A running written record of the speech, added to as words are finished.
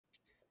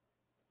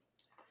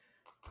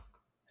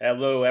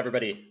Hello,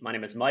 everybody. My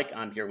name is Mike.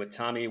 I'm here with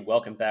Tommy.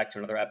 Welcome back to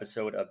another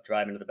episode of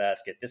Drive Into the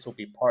Basket. This will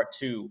be part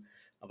two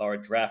of our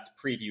draft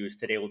previews.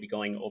 Today, we'll be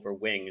going over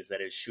wings,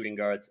 that is, shooting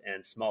guards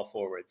and small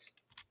forwards.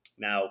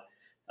 Now,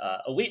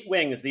 elite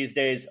wings these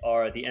days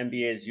are the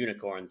NBA's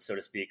unicorns, so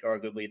to speak,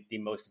 arguably the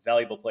most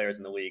valuable players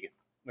in the league.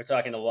 We're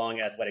talking the long,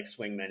 athletic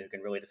swingmen who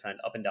can really defend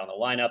up and down the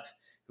lineup,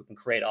 who can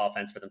create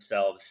offense for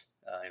themselves,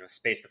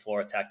 space the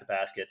floor, attack the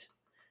basket.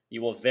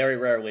 You will very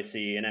rarely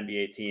see an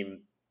NBA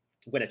team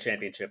win a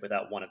championship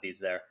without one of these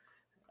there.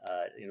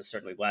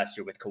 Certainly last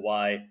year with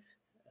Kawhi,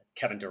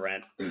 Kevin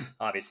Durant,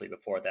 obviously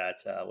before that,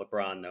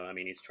 LeBron, though,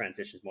 he's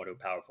transitioned more to a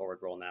power forward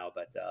role now,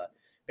 but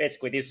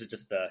basically these are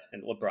just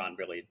and LeBron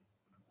really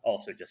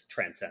also just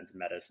transcends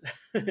metas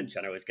in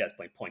general. He's guys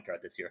playing point guard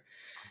this year.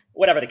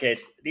 Whatever the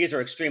case, these are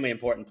extremely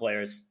important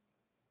players.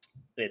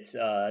 It's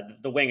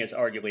the wing is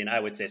arguably, and I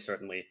would say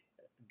certainly,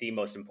 the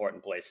most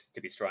important place to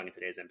be strong in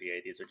today's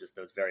NBA. These are just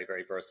those very,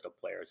 very versatile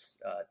players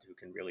who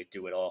can really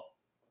do it all.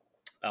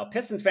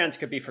 Pistons fans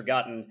could be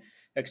forgiven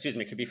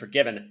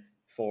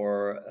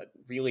for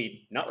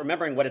really not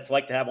remembering what it's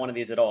like to have one of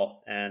these at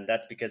all. And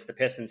that's because the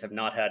Pistons have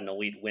not had an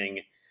elite wing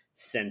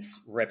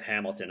since Rip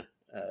Hamilton.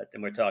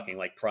 And we're talking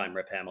like prime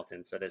Rip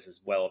Hamilton. So this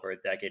is well over a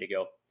decade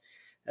ago.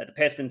 The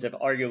Pistons have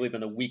arguably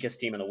been the weakest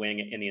team in the wing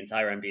in the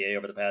entire NBA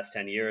over the past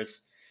 10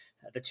 years.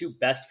 The two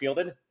best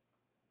fielded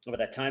over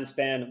that time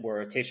span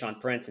were Tayshaun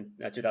Prince in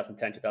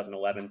 2010,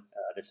 2011.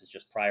 This is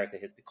just prior to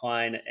his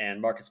decline, and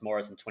Marcus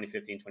Morris in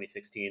 2015,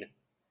 2016.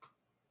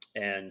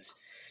 And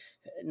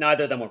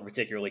neither of them were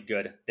particularly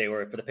good. They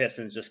were, for the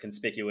Pistons, just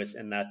conspicuous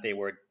in that they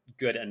were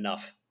good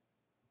enough.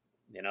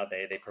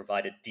 They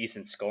provided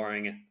decent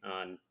scoring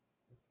on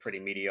pretty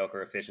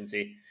mediocre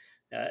efficiency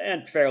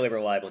and fairly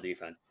reliable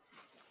defense.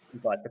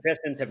 But the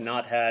Pistons have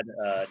not had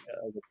a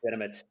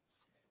legitimate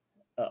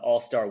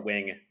all-star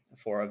wing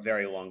for a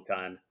very long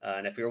time.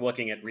 And if you're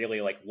looking at really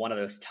like one of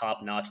those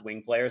top-notch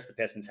wing players, the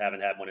Pistons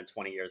haven't had one in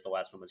 20 years. The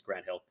last one was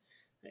Grant Hill.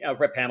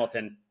 Rip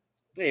Hamilton.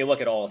 You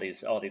look at all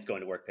these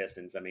going to work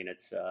Pistons.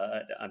 It's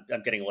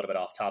I'm getting a little bit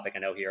off topic, I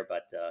know here,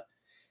 but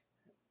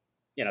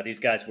these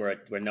guys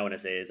were known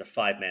as a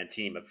five-man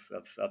team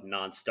of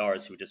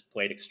non-stars who just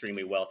played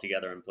extremely well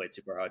together and played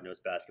super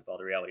hard-nosed basketball.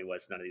 The reality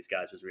was none of these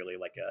guys was really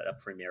like a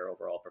premier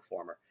overall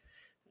performer,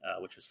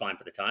 which was fine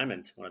for the time,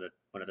 and one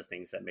of the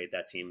things that made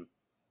that team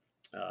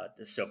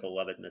so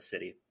beloved in the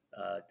city.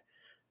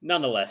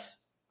 Nonetheless,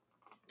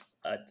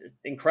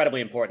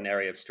 incredibly important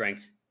area of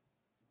strength.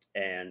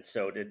 And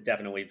so it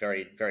definitely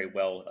very, very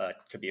well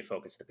could be a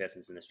focus of the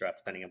Pistons in this draft,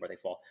 depending on where they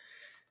fall.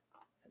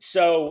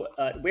 So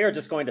we are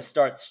just going to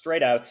start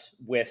straight out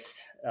with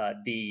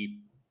the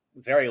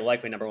very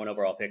likely number one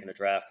overall pick in the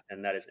draft,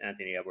 and that is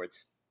Anthony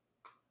Edwards.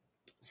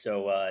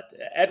 So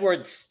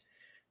Edwards,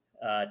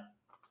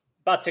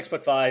 about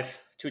 6'5",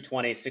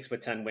 220,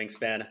 6'10"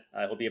 wingspan.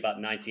 He'll be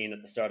about 19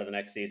 at the start of the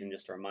next season.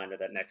 Just a reminder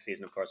that next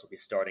season, of course, will be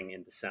starting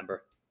in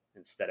December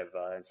instead of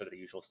the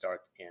usual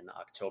start in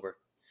October.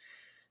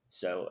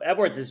 So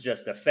Edwards is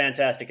just a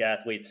fantastic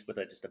athlete with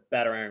just a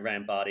battering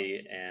ram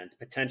body and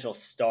potential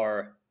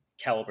star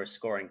caliber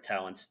scoring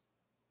talent.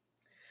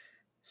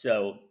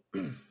 So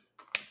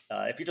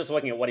if you're just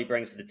looking at what he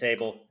brings to the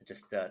table,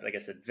 just like I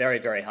said, very,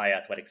 very high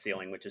athletic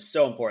ceiling, which is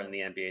so important in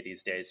the NBA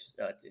these days.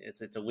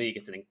 It's a league.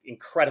 It's an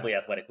incredibly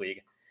athletic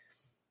league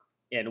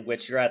in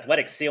which your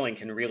athletic ceiling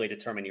can really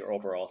determine your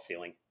overall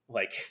ceiling.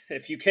 Like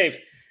if you gave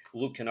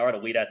Luke Kennard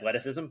elite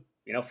athleticism,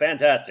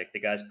 fantastic. The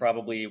guy's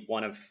probably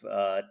one of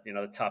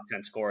the top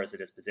 10 scorers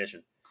at his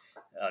position.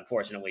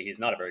 Unfortunately, he's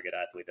not a very good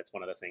athlete. That's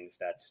one of the things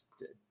that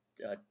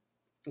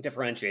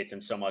differentiates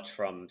him so much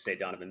from, say,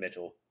 Donovan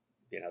Mitchell.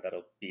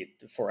 That'll be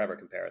a forever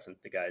comparison.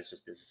 The guy is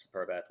a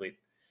superb athlete.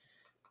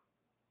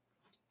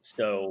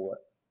 So,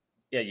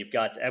 yeah, you've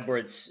got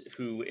Edwards,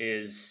 who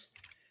is,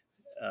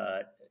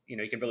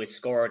 he can really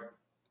score,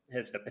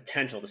 has the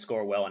potential to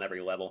score well on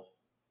every level.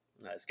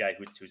 This guy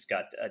who's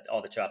got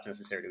all the chops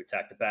necessary to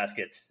attack the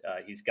baskets.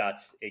 He's got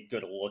a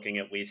good looking,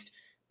 at least,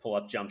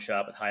 pull-up jump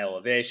shot with high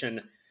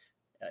elevation.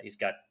 He's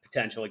got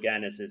potential,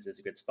 again, as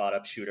a good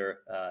spot-up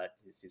shooter.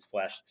 He's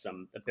flashed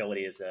some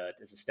ability as a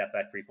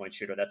step-back three-point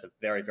shooter. That's a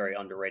very, very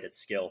underrated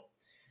skill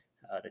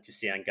that you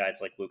see on guys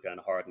like Luka and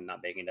Harden,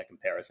 not making that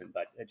comparison.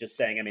 But just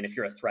saying, if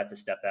you're a threat to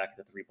step back at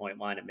the three-point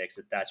line, it makes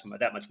it that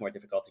much more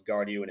difficult to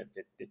guard you, and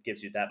it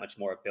gives you that much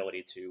more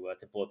ability to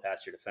blow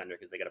past your defender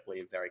because they got to play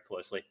you very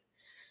closely.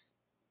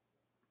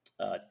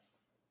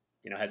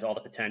 Has all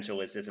the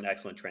potential, is an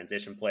excellent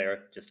transition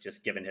player,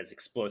 just given his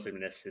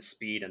explosiveness, his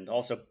speed, and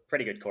also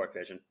pretty good court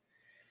vision.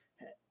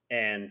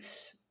 And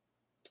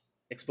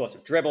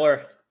explosive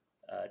dribbler,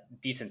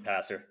 decent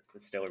passer,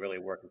 but still a really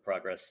work in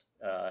progress.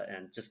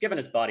 And just given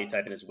his body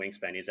type and his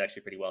wingspan, he's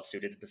actually pretty well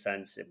suited to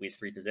defend at least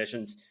three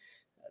positions,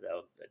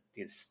 though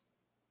he's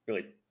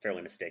really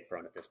fairly mistake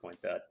prone at this point.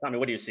 Tommy,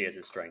 what do you see as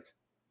his strengths?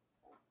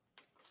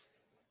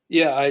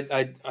 Yeah,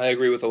 I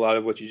agree with a lot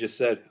of what you just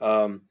said.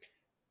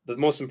 The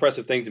most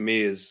impressive thing to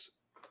me is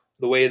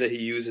the way that he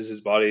uses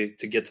his body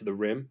to get to the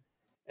rim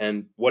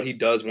and what he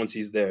does once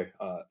he's there.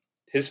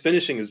 his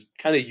finishing is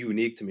kind of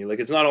unique to me. Like,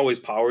 it's not always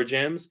power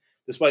jams,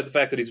 despite the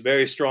fact that he's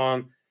very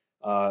strong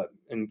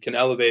and can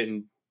elevate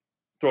and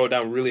throw it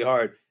down really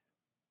hard.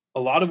 A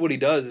lot of what he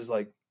does is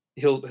like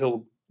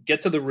he'll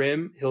get to the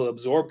rim, he'll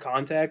absorb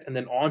contact, and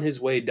then on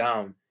his way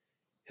down,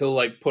 he'll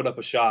like put up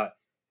a shot.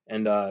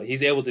 And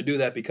he's able to do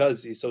that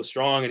because he's so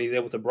strong and he's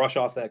able to brush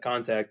off that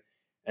contact.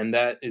 And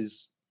that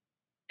is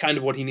kind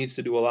of what he needs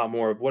to do a lot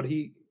more of. What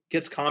he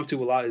gets comped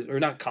to a lot is, or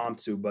not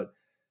comped to, but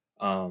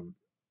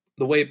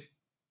the way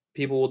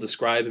people will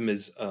describe him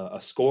is a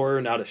scorer,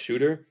 not a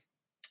shooter.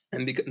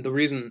 And the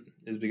reason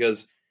is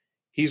because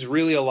he's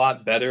really a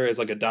lot better as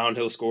like a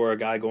downhill scorer, a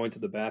guy going to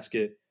the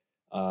basket.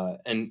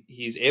 And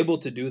he's able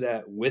to do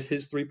that with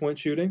his 3-point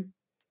shooting.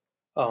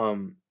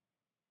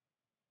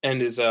 And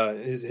his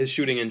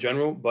shooting in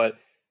general, but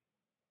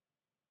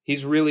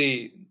he's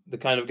really the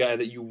kind of guy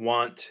that you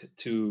want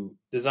to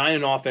design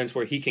an offense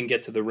where he can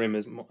get to the rim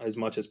as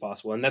much as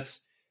possible. And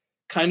that's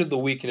kind of the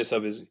weakness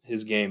of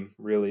his game,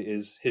 really,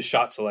 is his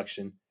shot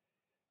selection.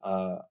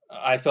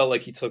 I felt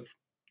like he took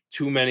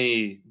too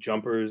many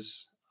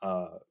jumpers,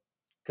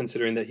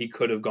 considering that he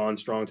could have gone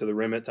strong to the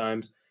rim at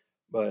times,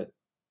 but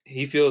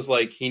he feels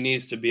like he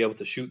needs to be able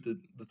to shoot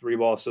the 3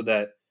 ball so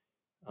that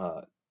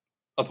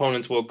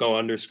opponents will go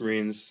under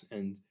screens.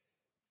 And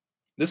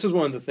this is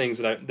one of the things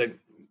that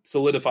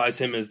solidifies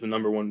him as the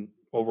number 1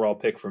 overall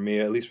pick for me,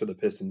 at least for the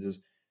Pistons,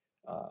 is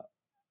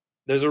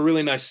there's a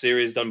really nice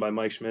series done by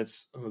Mike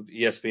Schmitz of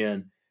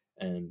ESPN,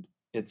 and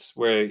it's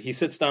where he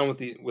sits down with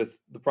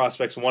the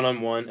prospects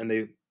one-on-one, and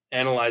they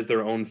analyze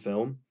their own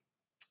film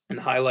and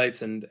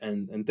highlights and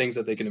things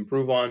that they can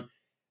improve on.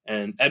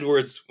 And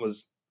Edwards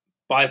was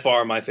by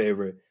far my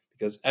favorite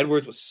because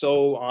Edwards was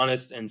so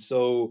honest and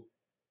so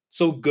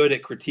good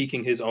at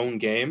critiquing his own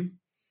game.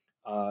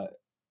 A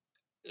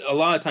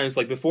lot of times,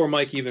 like before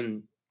Mike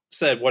even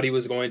said what he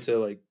was going to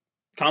like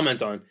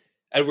comment on,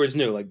 Edwards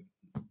knew, like,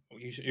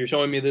 you're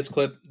showing me this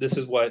clip, this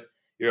is what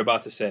you're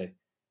about to say.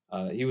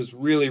 He was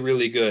really,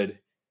 really good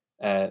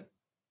at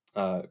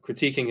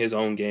critiquing his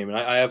own game. And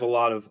I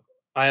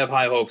have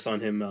high hopes on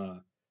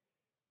him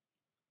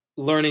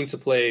learning to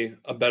play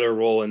a better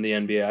role in the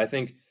NBA. I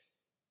think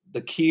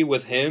the key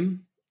with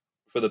him,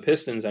 for the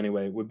Pistons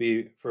anyway, would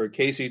be for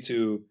Casey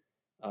to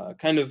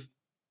kind of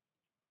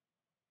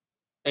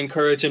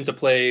encourage him to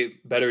play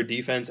better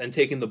defense and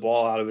taking the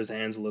ball out of his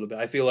hands a little bit.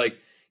 I feel like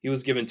he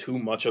was given too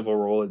much of a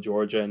role at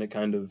Georgia, and it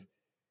kind of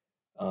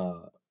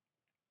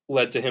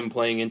led to him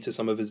playing into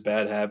some of his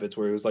bad habits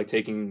where he was like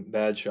taking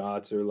bad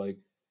shots, or like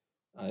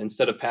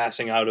instead of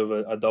passing out of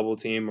a double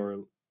team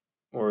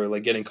or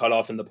like getting cut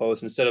off in the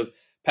post, instead of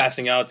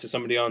passing out to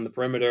somebody on the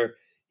perimeter,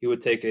 he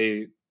would take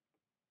a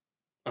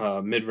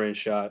mid-range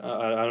shot.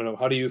 I don't know.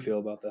 How do you feel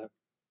about that?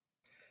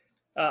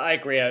 I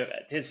agree.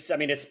 His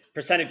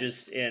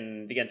percentages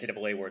in the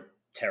NCAA were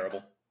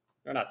terrible.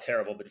 Or not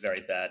terrible, but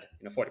very bad.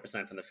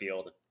 40% from the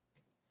field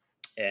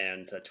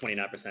and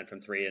 29% from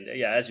 3. And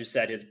yeah, as you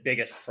said, his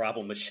biggest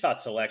problem was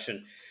shot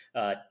selection.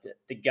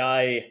 The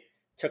guy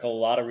took a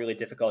lot of really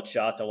difficult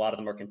shots. A lot of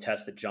them were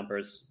contested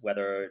jumpers,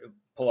 whether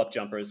pull-up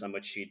jumpers, on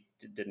which he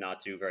did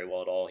not do very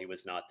well at all. He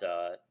was not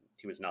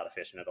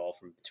efficient at all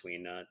from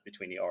between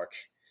the arc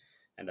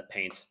and the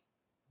paint.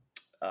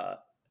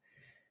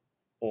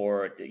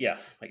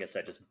 Like I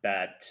said, just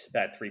bad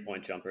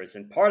 3-point jumpers.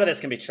 And part of this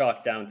can be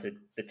chalked down to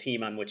the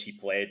team on which he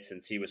played,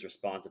 since he was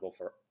responsible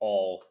for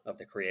all of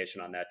the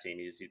creation on that team.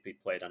 He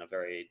played on a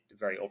very,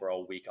 very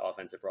overall weak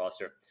offensive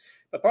roster.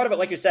 But part of it,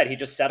 like you said, he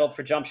just settled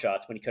for jump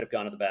shots when he could have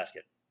gone to the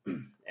basket.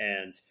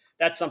 And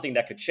that's something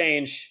that could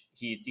change.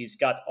 He's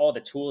got all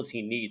the tools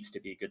he needs to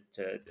be good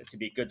to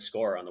be a good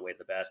scorer on the way to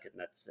the basket.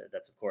 And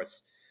that's of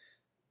course,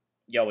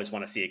 you always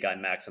want to see a guy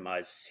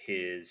maximize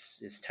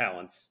his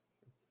talents,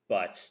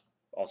 but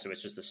also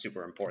it's just a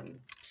super important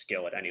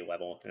skill at any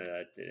level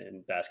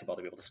in basketball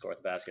to be able to score at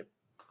the basket.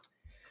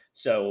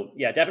 So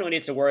yeah, definitely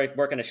needs to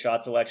work on his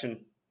shot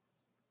selection,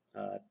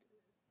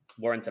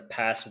 learn to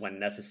pass when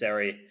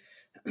necessary,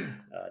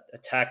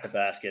 attack the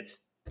basket.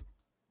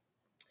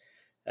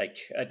 Like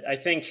I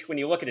think when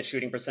you look at his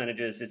shooting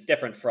percentages, it's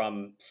different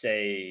from,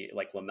 say,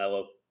 like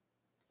LaMelo.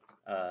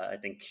 I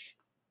think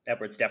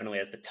Edwards definitely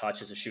has the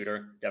touch as a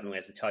shooter, definitely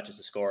has the touch as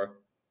a scorer.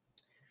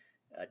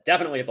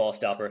 Definitely a ball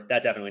stopper.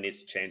 That definitely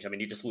needs to change. I mean,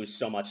 you just lose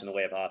so much in the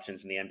way of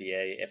options in the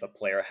NBA if a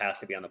player has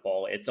to be on the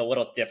ball. It's a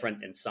little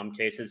different in some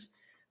cases.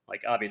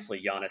 Like,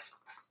 obviously, Giannis,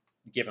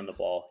 give him the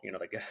ball.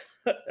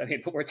 I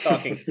mean, we're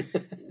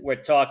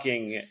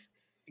talking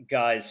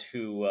guys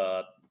who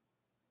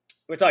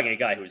we're talking a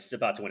guy who's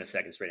about to win a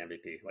second straight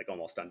MVP, like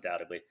almost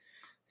undoubtedly.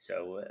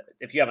 So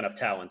if you have enough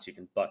talents, you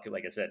can buck,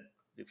 like I said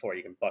before,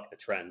 you can buck the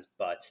trends.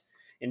 But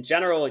in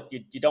general,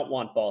 you don't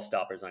want ball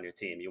stoppers on your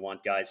team. You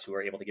want guys who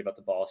are able to give up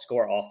the ball,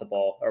 score off the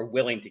ball, are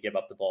willing to give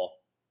up the ball,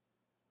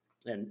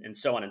 and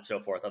so on and so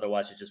forth.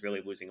 Otherwise, you're just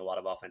really losing a lot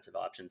of offensive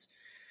options.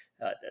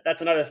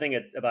 That's another thing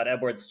about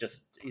Edwards.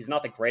 Just, he's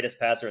not the greatest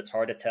passer. It's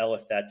hard to tell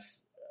if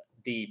that's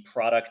the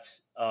product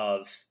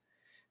of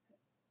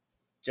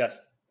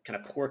just kind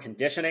of poor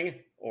conditioning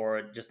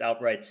or just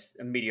outright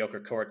mediocre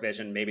court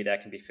vision. Maybe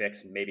that can be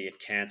fixed, and maybe it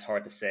can't. It's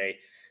hard to say.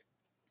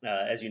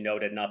 As you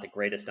noted, not the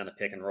greatest on the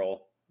pick and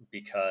roll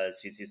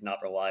because he's not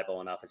reliable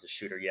enough as a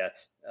shooter yet.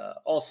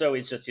 Also,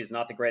 he's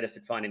not the greatest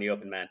at finding the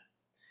open man,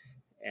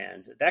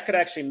 and that could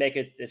actually make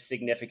it a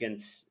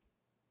significant.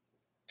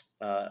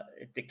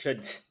 It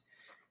could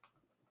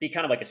be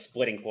kind of like a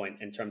splitting point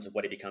in terms of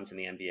what he becomes in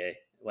the NBA.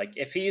 Like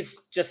if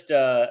he's just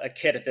a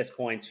kid at this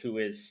point who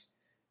is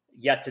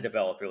yet to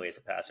develop really as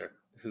a passer,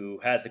 who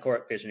has the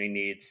court vision he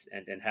needs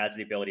and has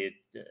the ability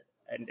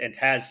and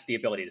has the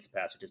ability as a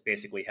passer, just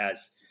basically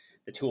has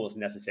the tools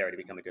necessary to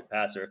become a good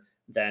passer,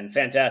 then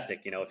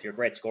fantastic. If you're a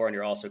great scorer and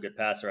you're also a good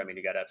passer, I mean,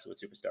 you got absolute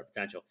superstar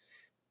potential.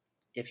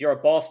 If you're a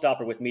ball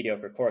stopper with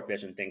mediocre court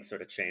vision, things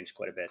sort of change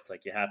quite a bit. It's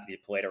like you have to be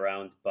played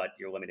around, but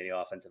you're limiting the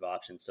offensive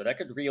options. So that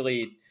could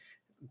really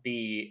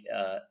be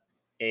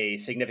a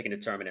significant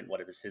determinant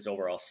what his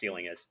overall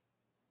ceiling is.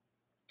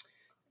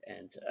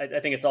 And I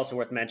think it's also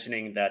worth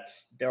mentioning that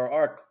there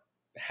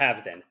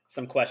have been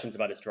some questions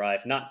about his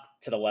drive, not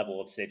to the level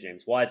of, say,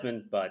 James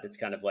Wiseman, but it's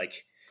kind of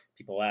like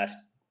people ask,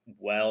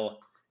 well,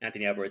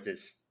 Anthony Edwards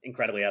is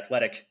incredibly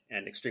athletic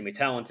and extremely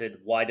talented.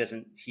 Why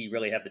doesn't he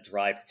really have the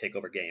drive to take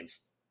over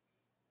games?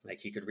 Like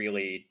he could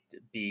really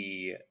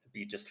be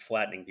just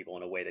flattening people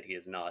in a way that he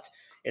is not.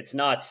 It's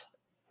not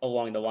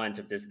along the lines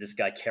of does this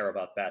guy care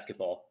about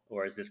basketball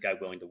or is this guy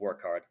willing to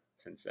work hard?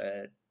 Since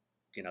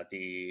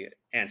the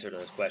answer to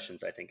those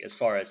questions, I think, as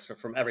far as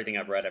from everything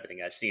I've read,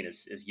 everything I've seen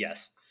is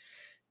yes.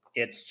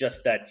 It's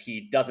just that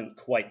he doesn't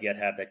quite yet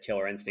have that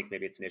killer instinct.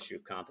 Maybe it's an issue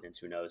of confidence.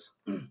 Who knows?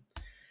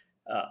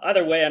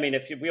 Either way, I mean,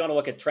 if we want to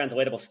look at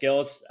translatable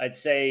skills, I'd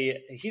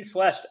say he's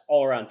flashed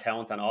all-around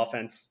talent on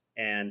offense.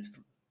 And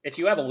if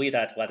you have elite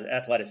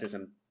athleticism,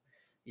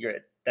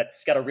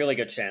 that's got a really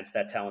good chance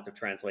that talent of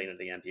translating to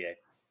the NBA.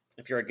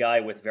 If you're a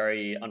guy with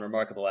very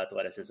unremarkable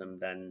athleticism,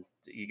 then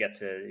you get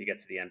to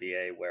the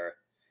NBA where,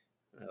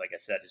 like I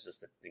said, it's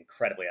just an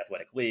incredibly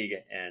athletic league,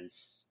 and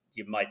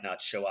you might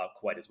not show out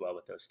quite as well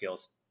with those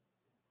skills.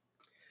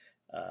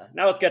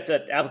 Now let's get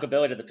to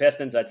applicability to the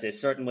Pistons. I'd say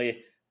certainly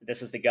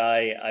this is the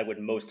guy I would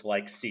most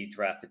like to see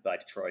drafted by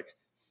Detroit.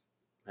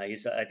 I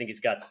think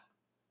he's got,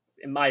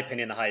 in my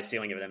opinion, the highest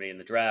ceiling of anybody in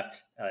the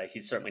draft.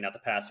 He's certainly not the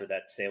passer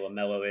that, say,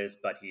 LaMelo is,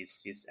 but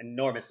he's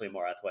enormously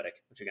more athletic,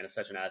 which again is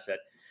such an asset,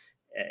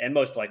 and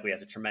most likely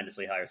has a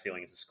tremendously higher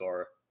ceiling as a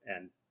scorer.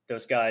 And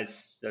those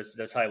guys,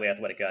 those highly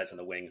athletic guys on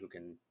the wing who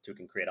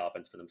can create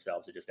offense for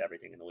themselves are just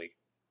everything in the league.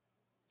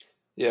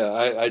 Yeah,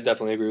 I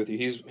definitely agree with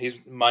you. He's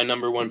my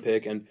number one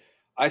pick, and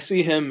I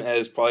see him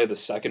as probably the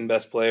second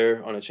best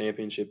player on a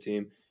championship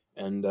team.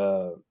 And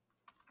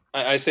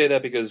I say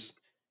that because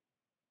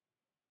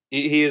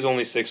he is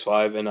only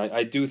 6'5", and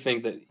I do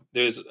think that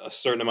there's a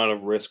certain amount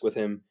of risk with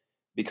him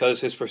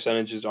because his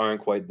percentages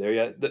aren't quite there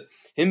yet.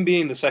 Him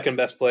being the second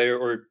best player,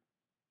 or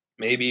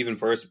maybe even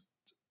first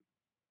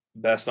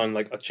best on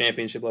like a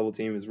championship level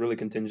team, is really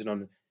contingent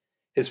on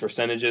his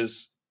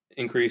percentages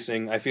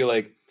increasing. I feel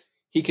like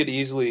he could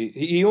easily.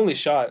 He only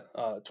shot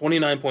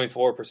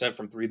 29.4%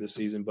 from three this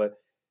season, but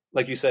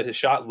like you said, his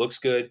shot looks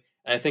good,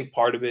 and I think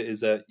part of it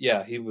is that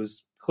he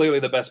was clearly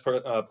the best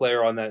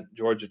player on that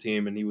Georgia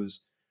team, and he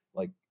was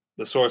like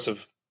the source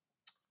of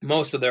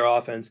most of their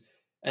offense.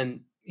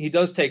 And he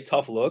does take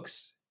tough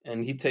looks,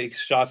 and he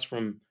takes shots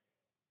from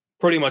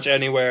pretty much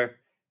anywhere.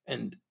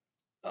 And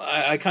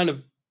I kind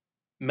of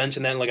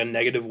mentioned that in like a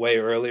negative way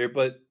earlier,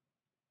 but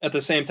at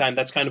the same time,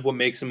 that's kind of what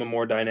makes him a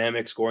more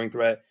dynamic scoring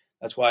threat.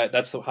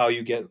 That's how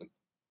you get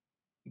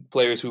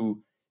players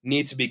who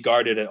need to be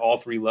guarded at all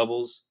three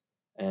levels.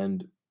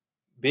 And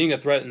being a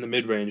threat in the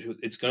mid-range,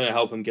 it's going to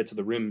help him get to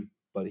the rim,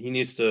 but he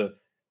needs to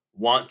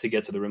want to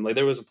get to the rim. Like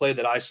there was a play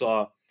that I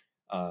saw.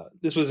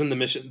 This was in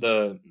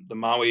the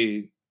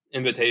Maui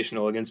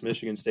Invitational against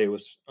Michigan State,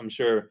 which I'm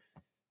sure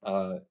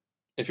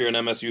if you're an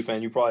MSU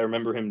fan, you probably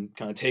remember him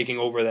kind of taking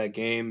over that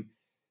game.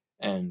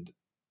 And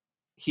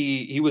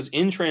he was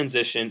in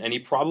transition, and he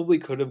probably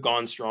could have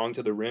gone strong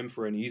to the rim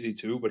for an easy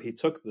two, but he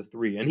took the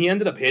three, and he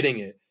ended up hitting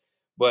it.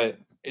 But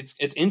it's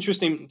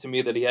interesting to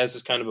me that he has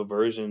this kind of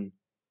aversion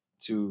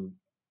to,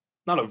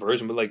 not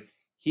aversion, but like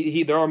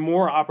he there are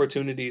more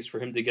opportunities for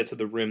him to get to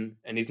the rim,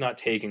 and he's not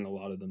taking a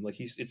lot of them. Like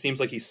it seems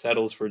like he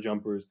settles for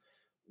jumpers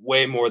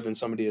way more than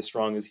somebody as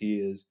strong as he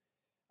is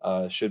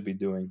should be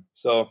doing.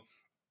 So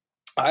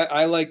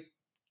I like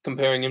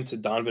comparing him to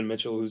Donovan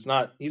Mitchell, he's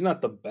not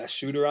the best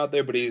shooter out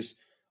there, but he's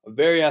a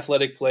very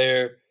athletic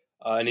player,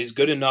 and he's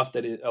good enough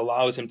that it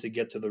allows him to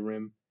get to the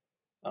rim.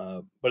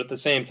 But at the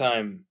same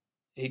time,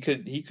 he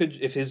could,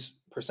 if his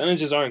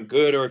percentages aren't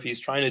good or if he's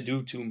trying to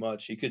do too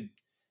much, he could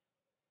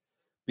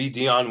be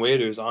Dion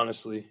Waiters,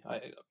 honestly.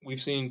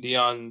 We've seen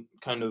Dion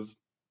kind of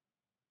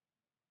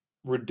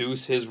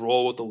reduce his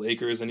role with the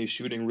Lakers, and he's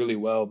shooting really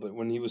well. But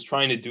when he was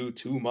trying to do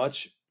too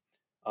much,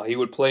 he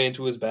would play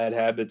into his bad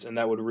habits, and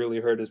that would really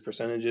hurt his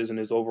percentages and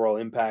his overall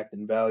impact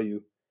and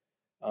value.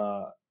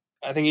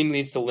 I think he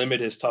needs to limit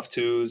his tough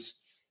twos,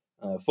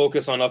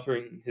 focus on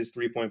upping his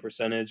 3-point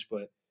percentage,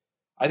 but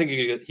I think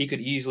he could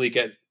easily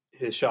get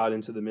his shot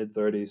into the mid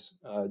 30s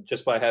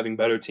just by having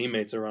better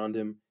teammates around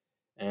him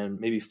and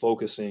maybe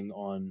focusing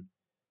on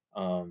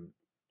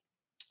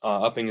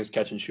upping his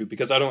catch and shoot,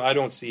 because I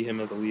don't see him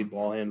as a lead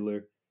ball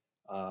handler.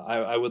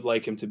 I would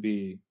like him to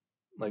be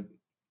like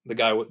the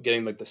guy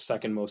getting like the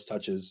second most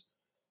touches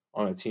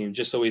on a team,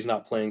 just so he's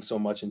not playing so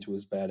much into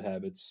his bad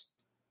habits.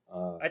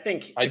 I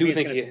think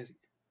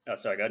Oh,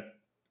 sorry, go ahead.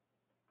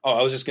 Oh,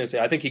 I was just gonna say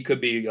I think he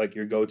could be like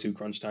your go-to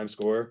crunch time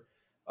scorer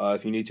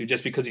if you need to,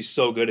 just because he's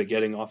so good at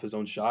getting off his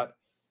own shot.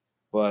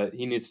 But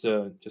he needs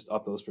to just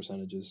up those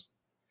percentages.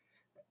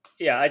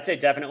 Yeah, I'd say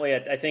definitely.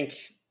 I think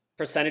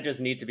percentages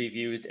need to be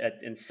viewed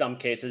in some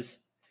cases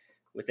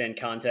within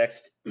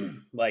context.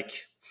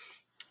 Like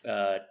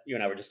you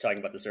and I were just talking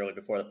about this earlier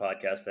before the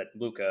podcast, that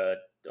Luka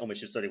only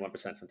shoots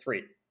 31% from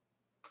three.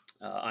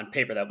 On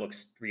paper, that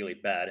looks really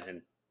bad,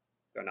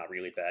 or not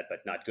really bad, but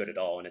not good at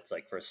all. And it's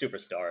like, for a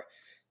superstar,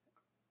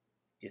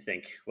 you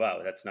think,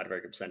 wow, that's not a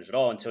very good percentage at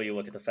all, until you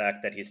look at the fact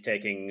that he's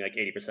taking like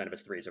 80% of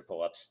his threes are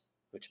pull-ups,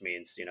 which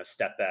means,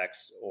 step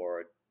backs,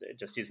 or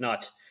just he's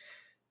not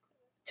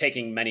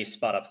taking many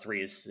spot up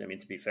threes. I mean,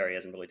 to be fair, he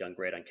hasn't really done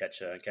great on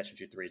catch and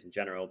shoot threes in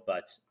general,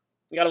 but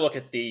you got to look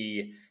at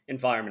the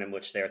environment in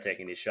which they're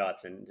taking these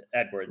shots. And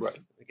Edwards, right,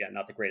 again,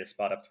 not the greatest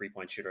spot up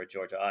 3-point shooter at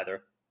Georgia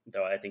either,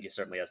 though I think he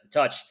certainly has the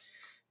touch.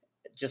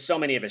 Just so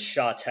many of his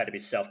shots had to be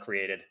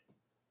self-created,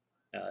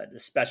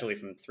 especially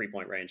from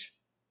 3-point range.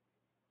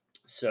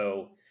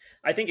 So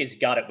I think he's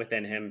got it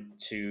within him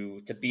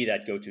to be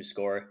that go-to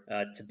scorer,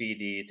 to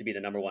be the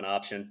number one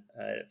option.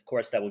 Of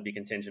course, that would be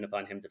contingent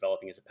upon him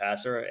developing as a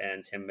passer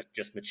and him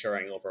just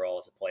maturing overall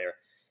as a player.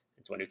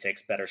 It's one who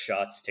takes better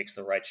shots, takes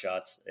the right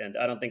shots, and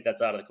I don't think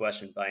that's out of the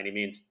question by any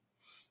means.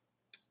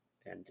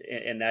 And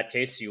in that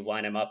case, you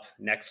line him up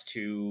next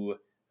to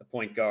a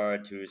point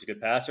guard who's a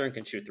good passer and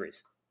can shoot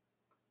threes.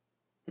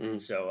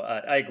 So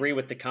I agree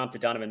with the comp to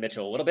Donovan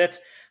Mitchell a little bit.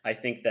 I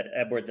think that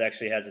Edwards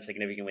actually has a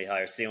significantly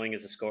higher ceiling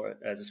as a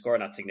scorer,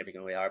 not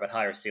significantly higher, but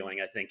higher ceiling.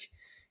 I think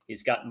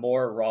he's got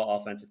more raw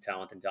offensive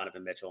talent than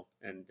Donovan Mitchell.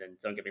 And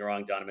don't get me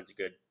wrong, Donovan's a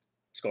good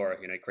scorer.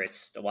 He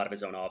creates a lot of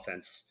his own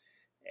offense,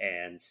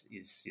 and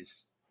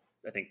he's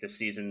I think this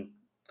season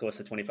close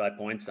to 25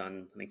 points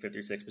on, I think,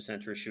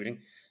 56% true shooting.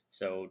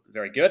 So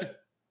very good,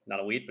 not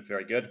elite, but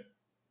very good.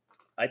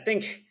 I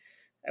think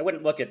I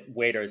wouldn't look at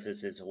Waiters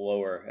as his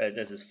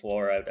his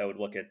floor. I would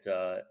look at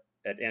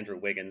Andrew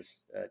Wiggins,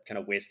 kind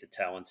of wasted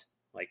talent,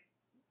 like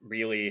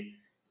really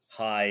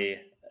high,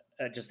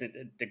 just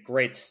a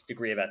great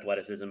degree of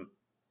athleticism,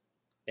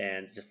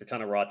 and just a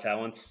ton of raw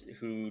talent,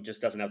 who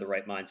just doesn't have the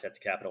right mindset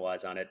to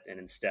capitalize on it, and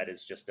instead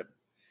is just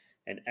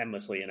an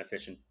endlessly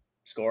inefficient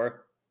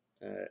scorer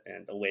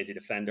and a lazy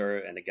defender,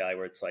 and a guy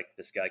where it's like,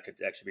 this guy could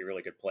actually be a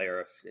really good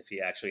player if he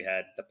actually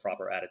had the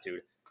proper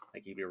attitude.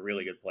 Like, he'd be a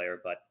really good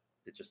player, but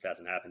it just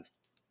hasn't happened.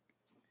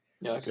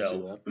 Yeah, I can see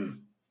that.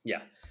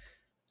 Yeah.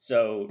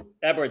 So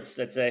Edwards,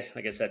 I'd say,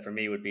 like I said, for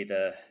me, would be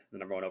the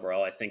number one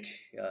overall. I think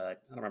I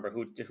don't remember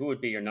who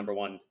would be your number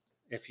one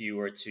if you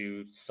were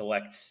to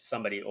select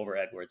somebody over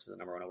Edwards for the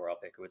number one overall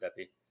pick. Who would that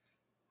be?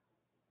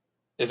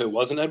 If it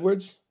wasn't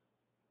Edwards?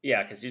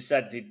 Yeah, because you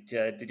said,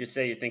 did you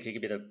say you think he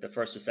could be the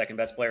first or second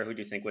best player? Who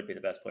do you think would be the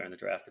best player in the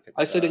draft? If it's,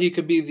 I said he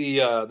could be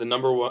the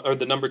number one or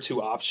the number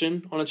two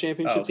option on a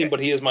championship team, but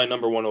he is my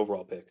number one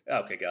overall pick.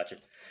 Okay, gotcha.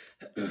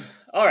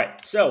 All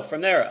right, so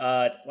from there,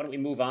 why don't we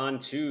move on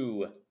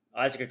to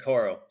Isaac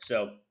Okoro?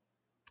 So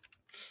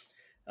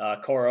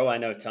Okoro, I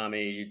know,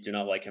 Tommy, you do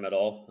not like him at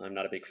all. I'm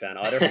not a big fan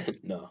either.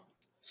 No.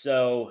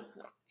 So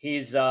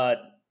he's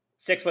 6'6",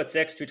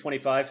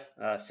 225,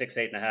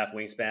 6'8.5"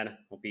 wingspan.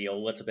 Will be a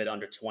little bit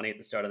under 20 at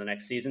the start of the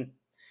next season.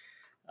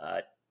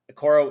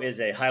 Okoro is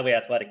a highly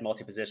athletic,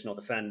 multi-positional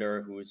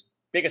defender whose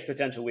biggest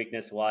potential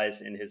weakness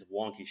lies in his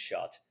wonky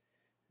shot.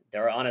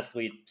 There are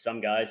honestly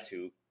some guys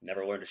who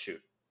never learn to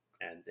shoot,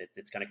 and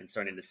it's kind of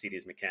concerning to see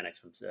these mechanics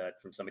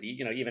from somebody,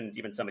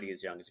 even somebody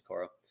as young as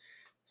Okoro.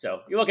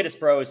 So you look at his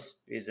pros;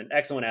 he's an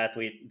excellent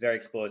athlete, very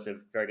explosive,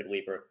 very good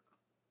leaper,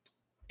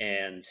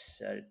 and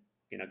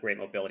great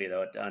mobility,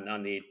 though.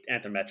 On the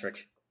anthrometric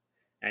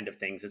end of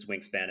things, his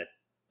wingspan at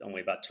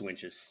only about 2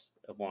 inches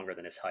longer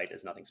than his height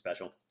is nothing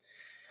special.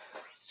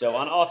 So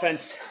on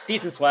offense,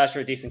 decent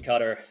slasher, decent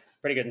cutter,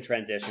 pretty good in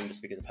transition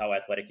just because of how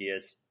athletic he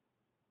is.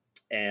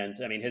 And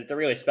I mean, the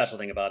really special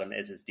thing about him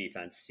is his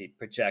defense. He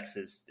projects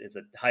is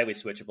a highly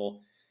switchable,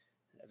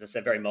 as I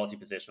said, very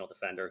multi-positional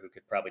defender who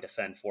could probably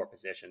defend 4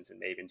 positions and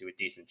maybe even do a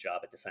decent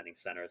job at defending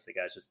centers. The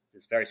guy's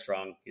is very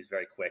strong. He's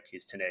very quick.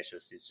 He's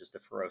tenacious. He's just a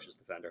ferocious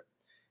defender.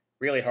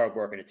 Really hard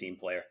work and a team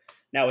player.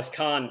 Now, his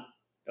con,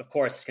 of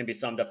course, can be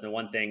summed up in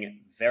one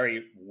thing: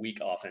 very weak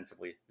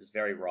offensively. He's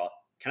very raw.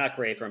 Cannot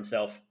create for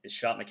himself. His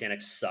shot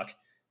mechanics suck.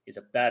 He's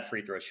a bad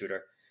free throw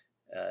shooter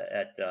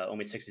at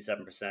only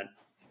 67%.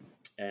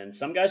 And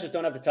some guys just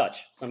don't have the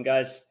touch. Some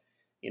guys,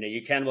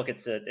 you can look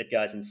at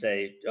guys and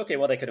say, okay,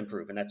 well, they could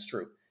improve, and that's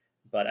true.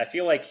 But I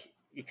feel like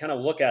you kind of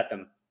look at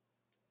them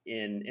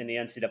in the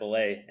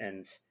NCAA,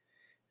 and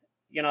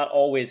you're not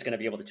always going to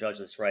be able to judge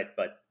this right,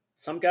 but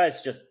some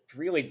guys just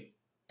really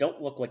don't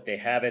look like they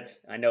have it.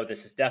 I know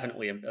this is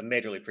definitely a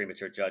majorly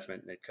premature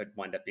judgment, and it could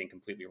wind up being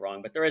completely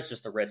wrong, but there is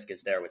just the risk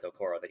is there with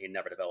Okoro that he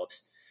never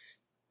develops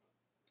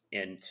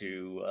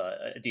into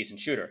a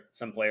decent shooter.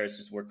 Some players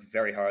just work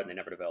very hard and they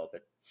never develop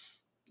it.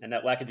 And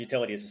that lack of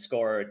utility as a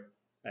scorer,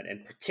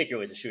 and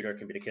particularly as a shooter,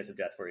 can be the kiss of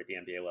death for you at the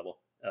NBA level.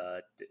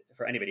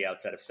 For anybody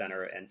outside of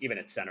center, and even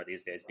at center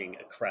these days, being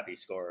a crappy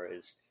scorer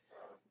is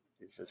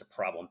a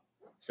problem.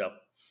 So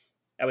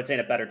I would say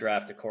in a better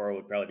draft, Okoro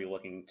would probably be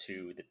looking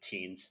to the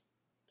teens.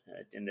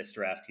 In this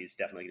draft, he's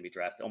definitely going to be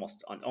drafted,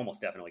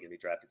 almost definitely going to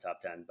be drafted top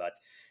 10. But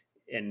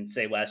in,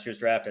 say, last year's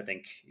draft, I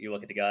think you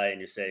look at the guy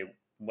and you say,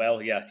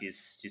 well, yeah,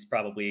 he's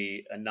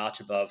probably a notch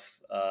above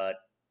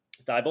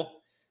Thybulle,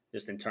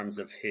 just in terms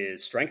of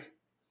his strength.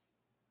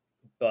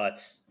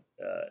 But,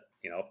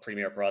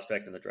 premier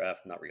prospect in the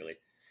draft, not really.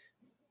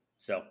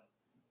 So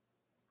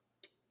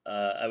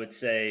I would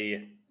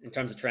say in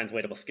terms of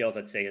translatable skills,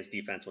 I'd say his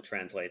defense will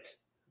translate.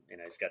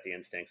 He's got the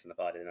instincts and the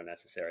body that are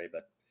necessary,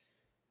 but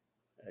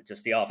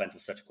just the offense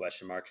is such a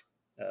question mark.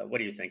 What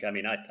do you think? I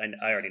mean, I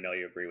already know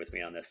you agree with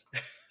me on this.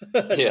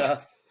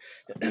 Yeah.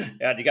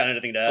 Yeah. You got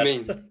anything to add?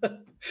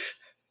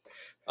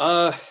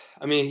 I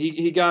mean,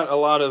 he got a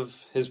lot of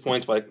his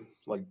points by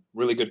like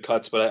really good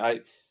cuts,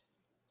 but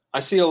I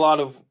see a lot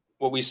of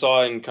what we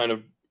saw in kind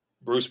of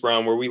Bruce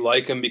Brown, where we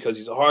like him because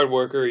he's a hard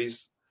worker.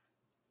 He's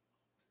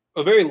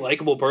a very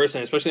likable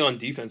person, especially on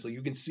defense. Like,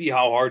 you can see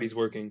how hard he's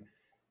working,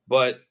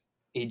 but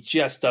he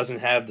just doesn't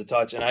have the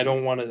touch. And I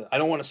don't want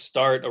to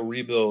start a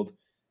rebuild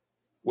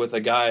with a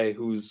guy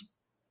who's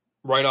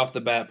right off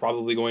the bat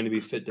probably going to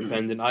be fit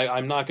dependent.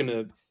 I'm not going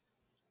to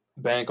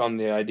bank on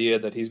the idea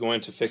that he's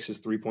going to fix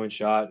his 3-point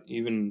shot,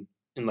 even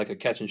in like a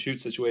catch and shoot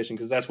situation,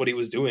 because that's what he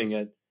was doing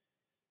at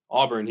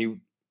Auburn.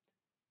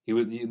 They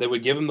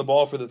would give him the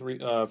ball for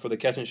the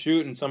catch and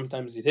shoot, and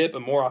sometimes he'd hit,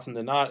 but more often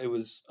than not, it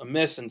was a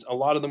miss, and a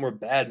lot of them were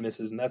bad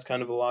misses, and that's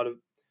kind of a lot of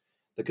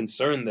the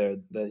concern there,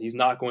 that he's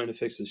not going to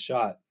fix his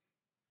shot.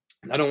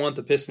 And I don't want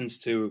the Pistons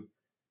to,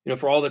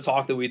 for all the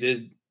talk that we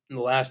did in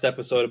the last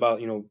episode about,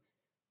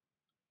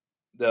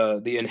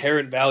 the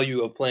inherent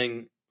value of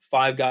playing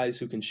 5 guys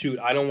who can shoot.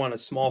 I don't want a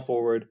small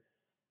forward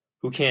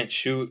who can't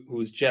shoot,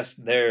 who's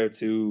just there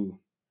to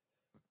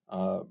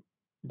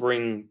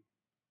bring,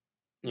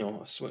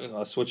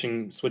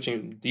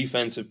 switching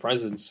defensive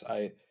presence.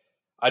 I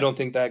don't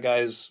think that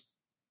guy's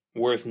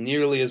worth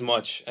nearly as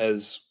much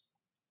as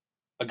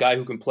a guy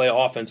who can play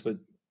offense but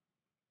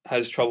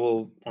has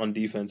trouble on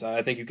defense.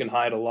 I think you can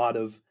hide a lot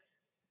of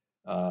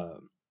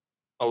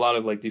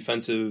like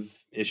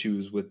defensive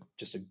issues with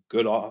just a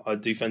good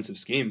defensive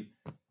scheme.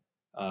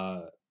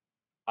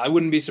 I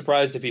wouldn't be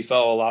surprised if he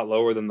fell a lot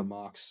lower than the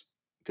mocks,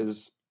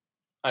 because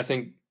I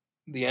think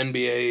the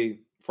NBA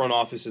front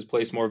office has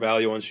placed more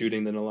value on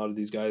shooting than a lot of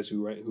these guys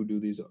who do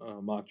these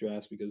mock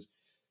drafts, because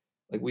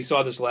like we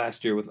saw this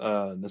last year with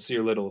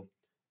Nasir Little,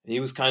 and he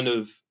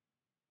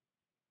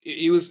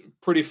was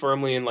pretty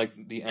firmly in like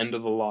the end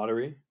of the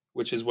lottery,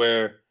 which is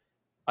where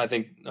I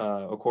think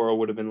Okoro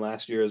would have been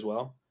last year as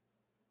well.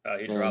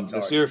 He dropped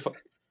Nasir, hard.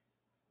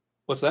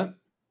 What's that?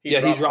 He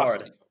dropped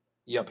hard.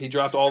 Yep, he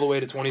dropped all the way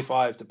to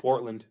 25 to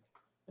Portland,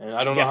 and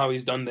I don't know how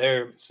he's done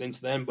there since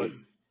then, but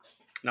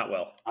not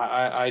well.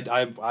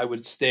 I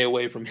would stay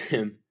away from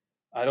him.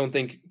 I don't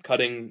think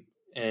cutting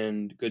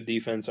and good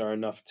defense are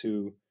enough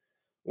to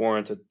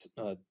warrant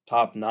a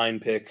top 9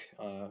 pick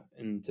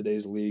in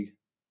today's league.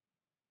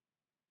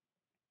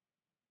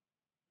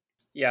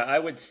 Yeah, I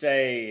would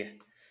say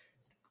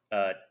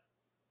I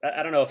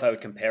don't know if I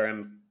would compare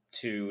him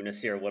to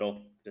Nasir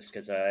Little, just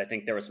because I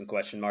think there were some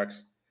question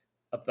marks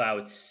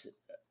about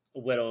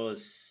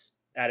Little's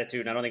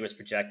attitude. I don't think it was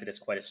projected as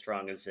quite as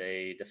strong as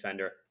a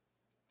defender.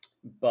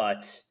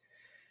 But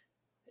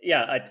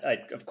yeah, I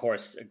of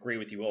course agree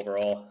with you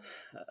overall.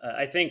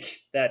 I think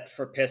that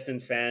for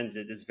Pistons fans,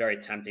 it is very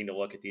tempting to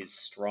look at these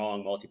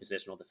strong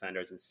multi-positional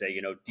defenders and say,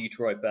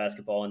 Detroit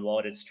basketball. And while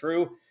it is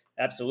true,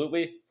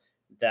 absolutely,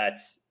 that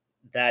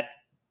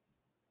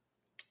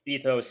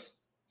ethos,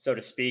 so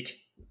to speak,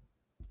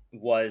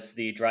 was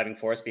the driving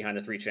force behind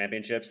the 3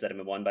 championships that have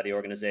been won by the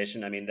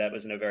organization. I mean, that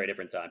was in a very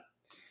different time.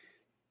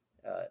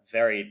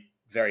 Very,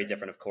 very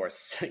different, of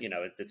course.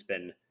 It's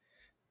been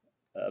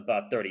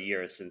about 30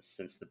 years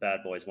since the Bad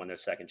Boys won their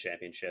 2nd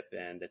championship,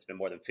 and it's been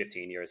more than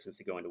 15 years since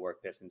the Going to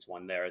Work Pistons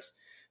won theirs.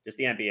 Just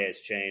the NBA has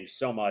changed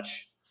so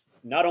much,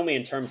 not only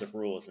in terms of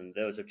rules, and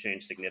those have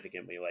changed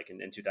significantly. Like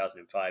in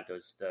 2005,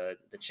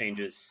 the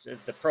changes,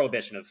 the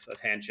prohibition of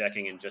hand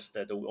checking, and just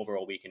the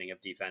overall weakening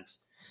of defense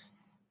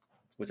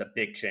was a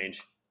big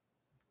change,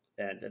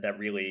 and that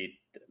really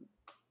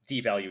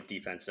devalued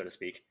defense, so to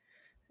speak.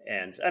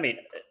 And I mean,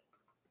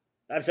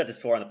 I've said this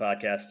before on the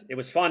podcast. It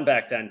was fun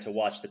back then to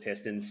watch the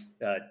Pistons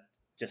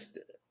just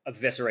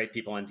eviscerate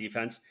people on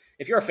defense.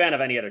 If you're a fan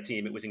of any other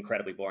team, it was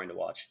incredibly boring to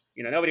watch.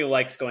 Nobody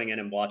likes going in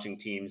and watching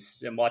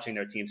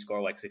their team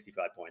score like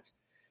 65 points.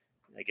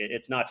 Like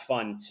it's not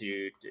fun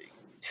to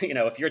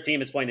if your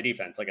team is playing the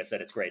defense, like I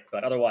said, it's great,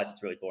 but otherwise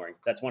it's really boring.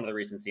 That's one of the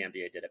reasons the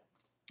NBA did it.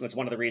 It's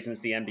one of the reasons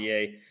the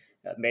NBA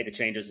made the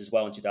changes as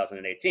well in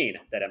 2018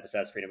 that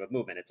emphasize freedom of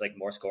movement. It's like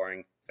more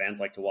scoring. Fans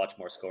like to watch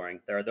more scoring.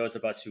 There are those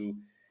of us who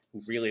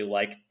really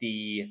like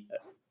the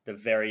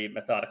very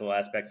methodical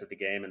aspects of the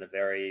game and the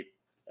very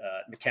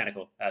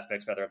mechanical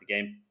aspects, rather, of the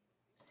game.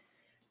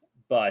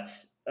 But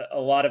a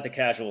lot of the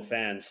casual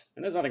fans,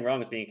 and there's nothing wrong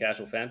with being a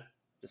casual fan,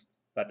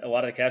 but a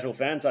lot of the casual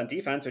fans on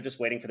defense are just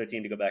waiting for their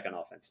team to go back on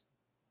offense.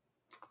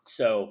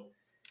 So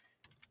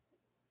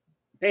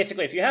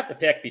basically, if you have to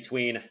pick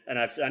between, and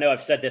I know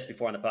I've said this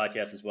before on the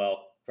podcast as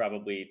well,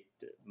 probably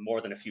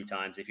more than a few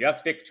times. If you have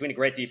to pick between a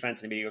great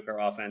defense and a mediocre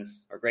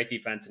offense, or great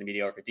defense and a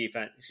mediocre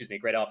defense,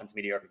 great offense and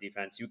mediocre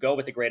defense, you go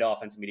with the great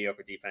offense and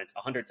mediocre defense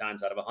 100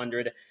 times out of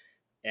 100.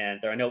 And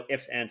there are no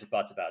ifs, ands, or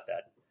buts about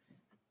that.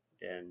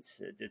 And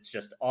it's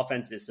just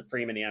offense is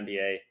supreme in the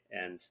NBA,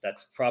 and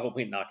that's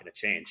probably not going to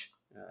change.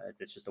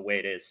 It's just the way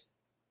it is.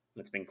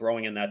 It's been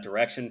growing in that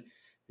direction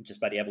just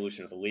by the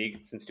evolution of the league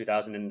since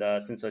 2000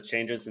 and since those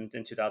changes in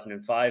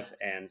 2005,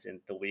 and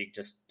the league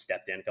just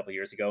stepped in a couple of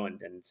years ago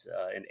and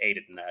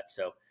aided in that.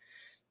 So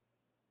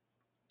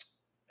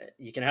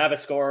you can have a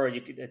scorer,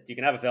 you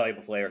can have a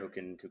valuable player who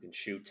can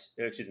shoot,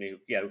 who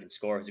can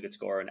score, who's a good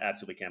scorer, and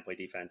absolutely can't play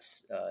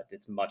defense.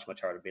 It's much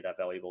harder to be that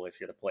valuable if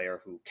you're the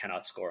player who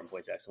cannot score and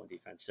plays excellent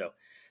defense. So,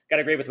 got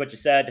to agree with what you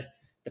said.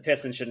 The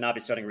Pistons should not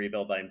be starting a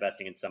rebuild by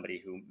investing in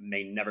somebody who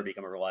may never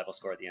become a reliable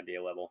scorer at the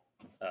NBA level.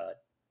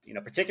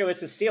 Particularly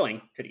his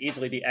ceiling could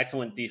easily be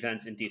excellent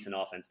defense and decent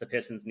offense. The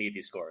Pistons need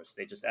these scorers.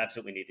 They just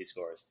absolutely need these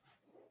scorers.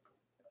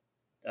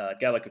 A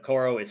guy like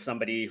Okoro is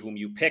somebody whom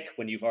you pick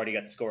when you've already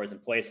got the scorers in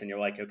place, and you're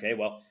like, okay,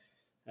 well,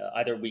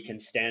 either we can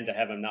stand to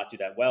have him not do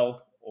that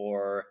well,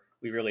 or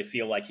we really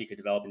feel like he could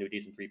develop into a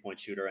decent three-point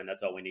shooter, and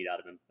that's all we need out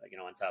of him,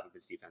 on top of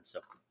his defense. So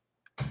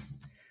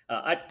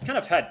I kind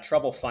of had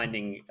trouble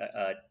finding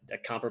a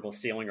comparable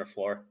ceiling or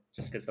floor,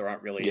 just because there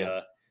aren't really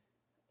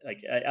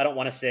I don't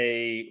want to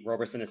say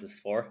Roberson is his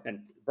floor, and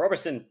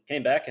Roberson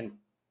came back and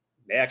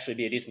may actually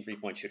be a decent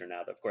three-point shooter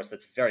now. But of course,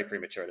 that's very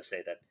premature to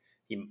say that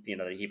he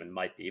even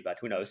might be, but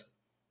who knows?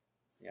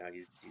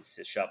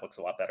 His shot looks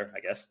a lot better,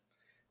 I guess.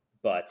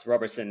 But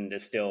Roberson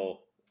is still,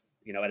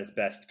 at his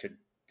best, could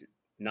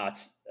not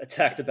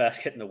attack the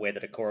basket in the way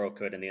that Okoro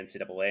could in the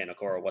NCAA, and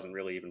Okoro wasn't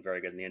really even very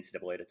good in the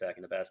NCAA at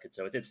attacking the basket.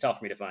 So it's tough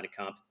for me to find a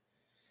comp.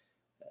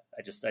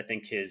 I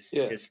think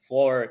his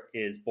floor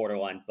is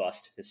borderline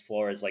bust. His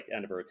floor is like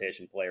end of a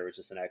rotation player who's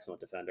just an excellent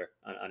defender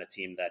on a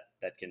team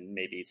that can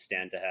maybe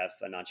stand to have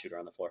a non-shooter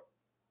on the floor.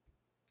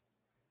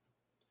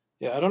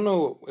 Yeah, I don't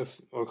know if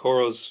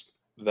Okoro's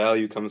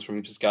value comes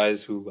from just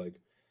guys who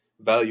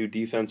value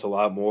defense a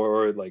lot more,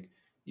 or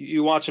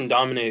you watch him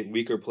dominate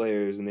weaker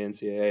players in the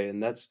NCAA,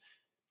 and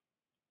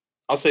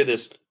I'll say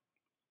this: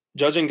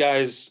 judging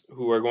guys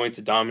who are going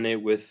to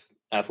dominate with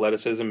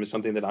athleticism is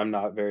something that I'm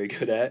not very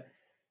good at.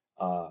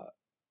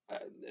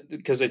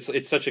 Because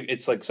it's such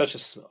a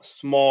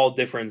small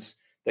difference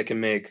that can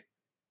make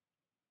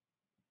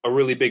a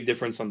really big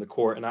difference on the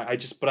court. And I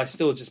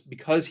still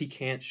because he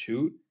can't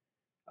shoot,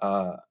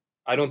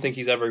 I don't think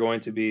he's ever going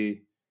to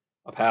be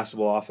a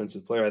passable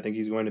offensive player. I think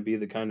he's going to be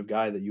the kind of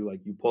guy that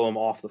you pull him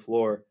off the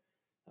floor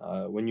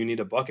when you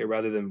need a bucket,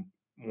 rather than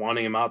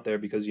wanting him out there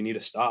because you need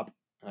a stop.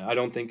 I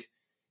don't think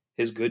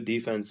his good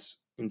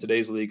defense in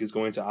today's league is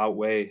going to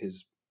outweigh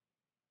his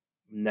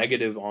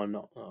negative on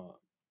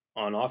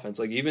offense.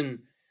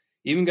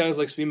 Even guys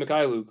like Svi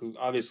Mykhailiuk, who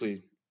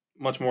obviously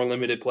much more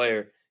limited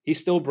player, he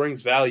still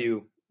brings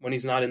value when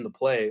he's not in the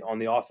play on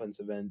the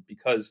offensive end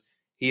because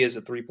he is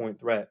a 3-point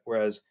threat.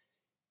 Whereas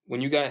when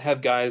you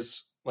have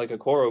guys like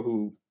Okoro,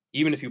 who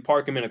even if you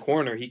park him in a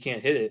corner, he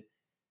can't hit it.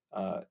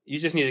 You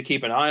just need to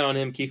keep an eye on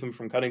him, keep him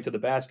from cutting to the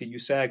basket. You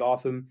sag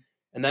off him,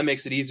 and that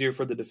makes it easier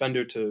for the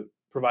defender to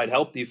provide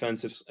help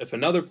defense if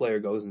another player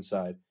goes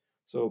inside.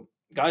 So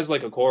guys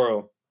like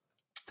Okoro,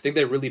 I think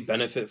they really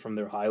benefit from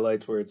their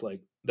highlights where it's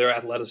their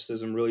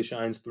athleticism really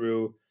shines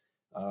through.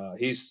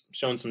 He's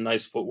shown some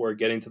nice footwork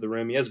getting to the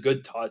rim. He has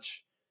good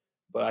touch,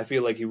 but I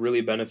feel like he really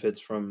benefits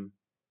from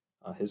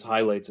his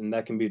highlights, and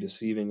that can be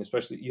deceiving,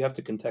 especially you have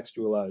to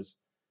contextualize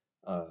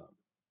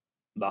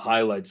the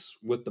highlights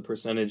with the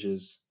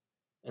percentages.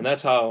 And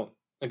that's how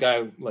a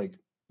guy like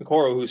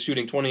Okoro, who's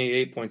shooting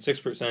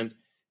 28.6%,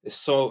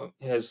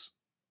 has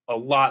a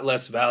lot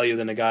less value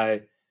than a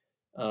guy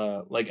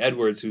like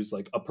Edwards, who's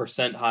a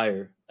percent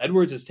higher.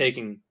 Edwards is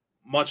taking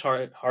much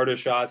harder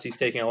shots. He's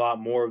taking a lot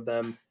more of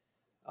them.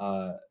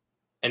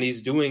 And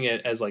he's doing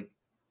it as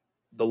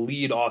the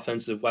lead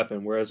offensive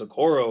weapon. Whereas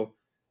Okoro,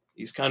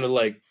 he's kind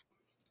of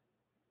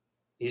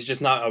he's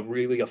just not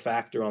really a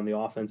factor on the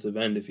offensive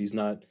end if he's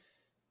not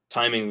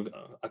timing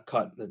a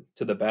cut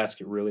to the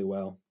basket really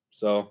well.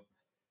 So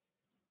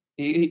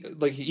he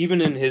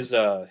even in his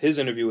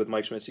interview with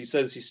Mike Schmitz, he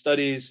says he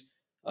studies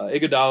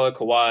Iguodala,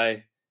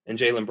 Kawhi, and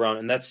Jaylen Brown,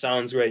 and that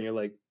sounds great. And you're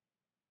like,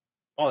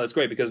 oh, that's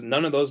great, because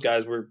none of those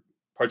guys were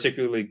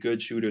particularly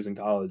good shooters in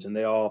college, and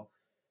they all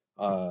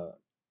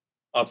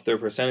upped their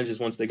percentages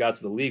once they got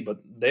to the league. But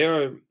they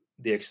are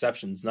the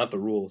exceptions, not the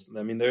rules.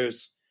 I mean,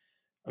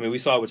 we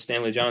saw it with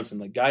Stanley Johnson,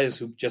 guys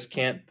who just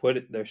can't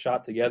put their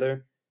shot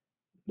together.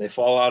 they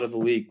fall out of the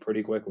league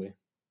pretty quickly.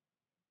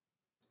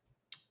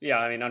 Yeah,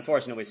 I mean,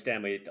 unfortunately,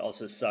 Stanley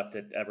also sucked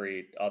at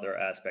every other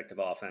aspect of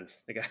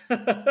offense.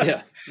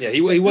 yeah,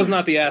 he was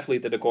not the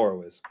athlete that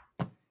Okoro is.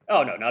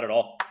 Oh, no, not at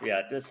all.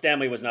 Yeah,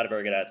 Stanley was not a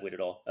very good athlete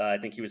at all. I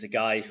think he was a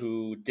guy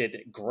who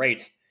did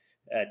great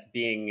at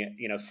being,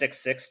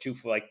 6'6",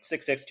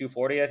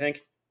 240, I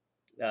think.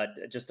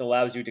 Just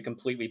allows you to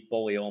completely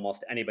bully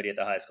almost anybody at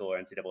the high school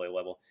or NCAA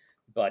level.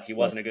 But he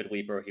wasn't a good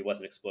leaper. He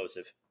wasn't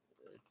explosive.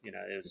 It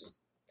was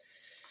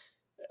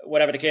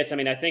whatever the case. I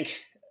mean, I think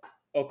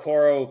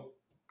Okoro,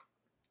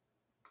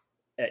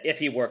 if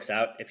he works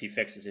out, if he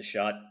fixes his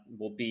shot,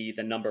 will be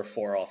the number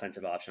 4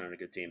 offensive option on a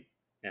good team.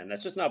 And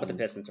that's just not what the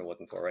Pistons are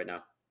looking for right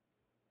now.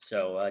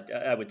 So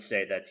I would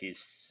say that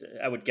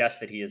I would guess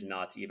that he is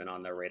not even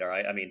on their radar.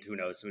 I mean, who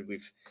knows? Who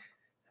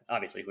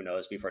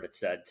knows? We've heard it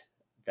said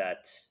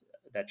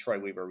that Troy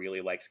Weaver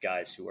really likes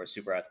guys who are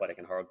super athletic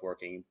and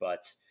hardworking.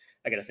 But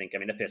I got to think, I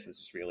mean, the Pistons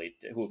just really,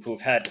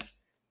 who've had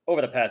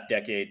over the past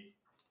decade,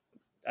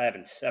 I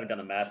haven't done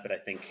the math, but I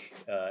think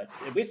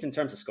at least in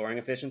terms of scoring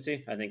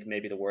efficiency, I think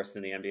maybe the worst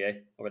in the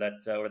NBA over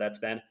that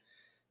span.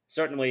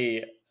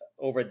 Certainly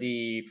over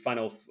the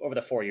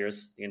 4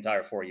 years, the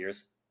entire 4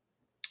 years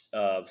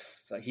of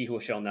he who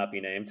shall not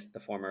be named, the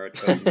former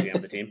coach and GM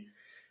of the team,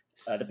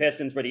 the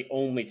Pistons were the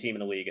only team in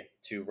the league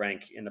to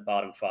rank in the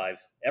bottom 5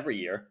 every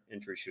year in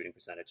true shooting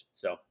percentage.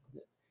 So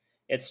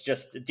it's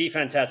just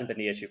defense hasn't been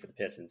the issue for the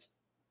Pistons.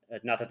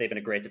 Not that they've been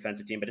a great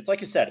defensive team, but it's like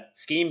you said,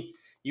 scheme.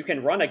 You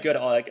can run a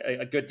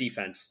good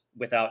defense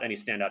without any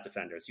standout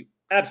defenders. You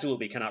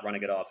absolutely cannot run a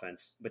good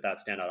offense without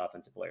standout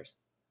offensive players.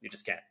 You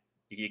just can't.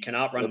 You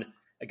cannot run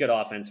a good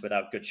offense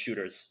without good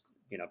shooters.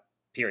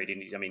 Period.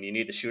 You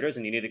need the shooters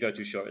and you need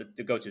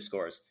the go-to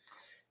scorers.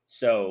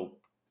 So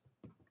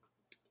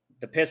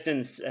the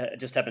Pistons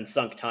just have been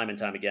sunk time and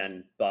time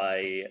again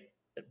by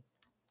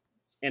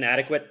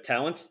inadequate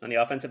talent on the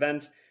offensive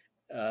end,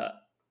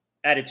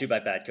 added to by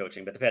bad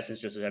coaching. But the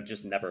Pistons have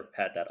just never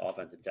had that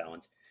offensive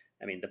talent.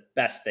 I mean, the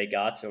best they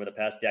got over the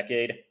past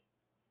decade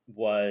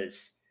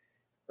was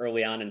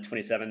early on in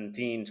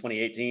 2017,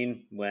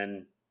 2018,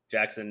 when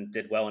Jackson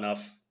did well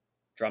enough.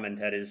 Drummond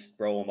had his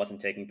role and wasn't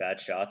taking bad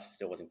shots.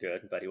 Still wasn't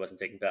good, but he wasn't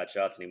taking bad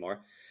shots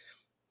anymore.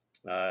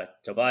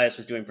 Tobias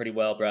was doing pretty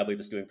well. Bradley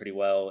was doing pretty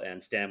well,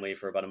 and Stanley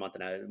for about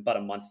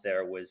a month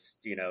there was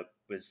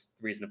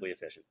reasonably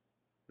efficient.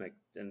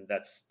 And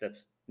that's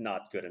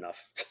not good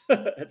enough.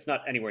 It's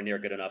not anywhere near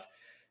good enough.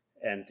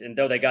 And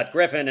though they got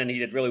Griffin and he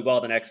did really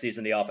well the next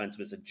season, the offense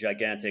was a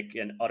gigantic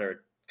and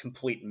utter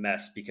complete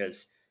mess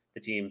because the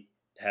team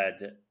had,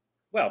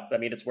 well, I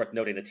mean, it's worth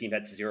noting the team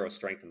had 0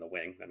 strength in the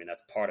wing. I mean,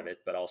 that's part of it,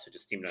 but also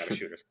just team didn't have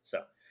shooters.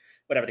 So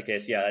whatever the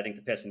case, yeah, I think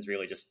the Pistons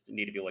really just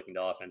need to be looking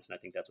to offense, and I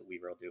think that's what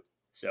Weaver will do.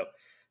 So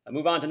I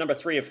move on to number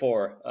 3 of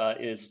 4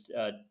 is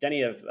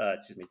Denny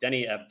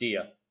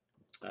Avdia.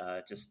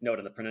 Just note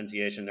on the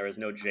pronunciation, there is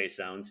no J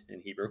sound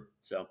in Hebrew.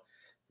 So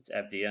it's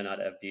Avdia, not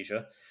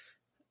Avdija.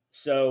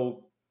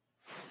 So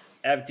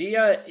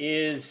Avdia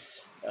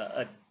is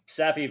a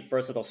savvy,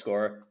 versatile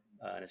scorer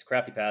and is a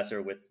crafty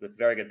passer with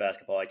very good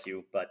basketball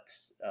IQ, but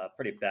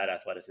pretty bad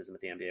athleticism at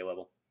the NBA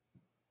level.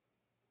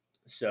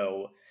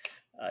 So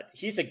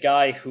he's a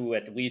guy who,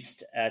 at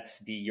least at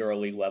the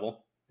EuroLeague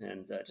level,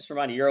 and just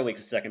remind you, EuroLeague's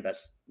the second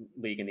best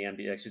league in the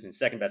NBA,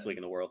 second best league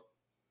in the world,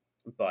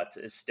 but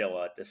is still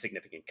a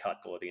significant cut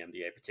below the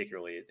NBA,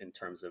 particularly in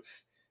terms of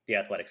the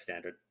athletic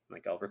standard.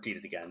 Like, I'll repeat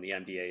it again, the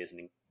NBA is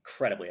an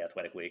incredibly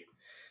athletic league.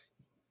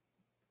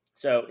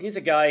 So he's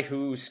a guy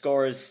who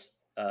scores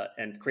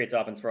and creates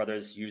offense for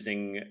others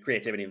using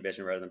creativity and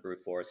vision rather than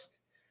brute force.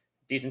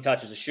 Decent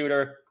touch as a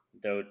shooter,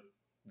 though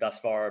thus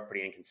far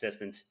pretty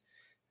inconsistent.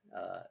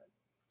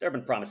 There have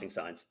been promising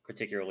signs,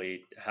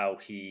 particularly how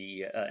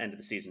he ended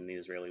the season in the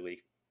Israeli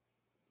League,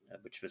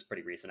 which was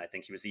pretty recent. I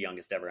think he was the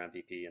youngest ever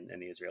MVP in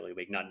the Israeli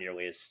League, not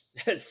nearly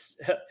as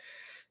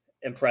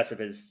impressive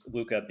as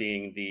Luka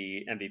being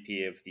the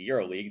MVP of the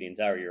EuroLeague, the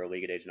entire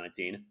EuroLeague at age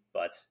 19,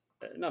 but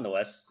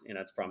nonetheless,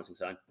 it's a promising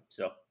sign.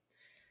 So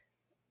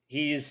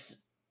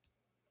he's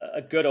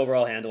a good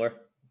overall handler,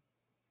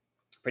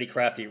 pretty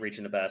crafty at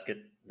reaching the basket,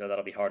 though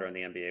that'll be harder in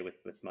the NBA with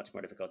much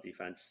more difficult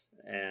defense.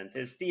 And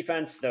his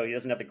defense, though he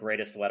doesn't have the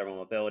greatest lateral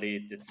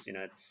mobility, he's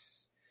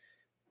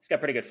got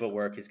pretty good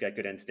footwork, he's got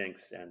good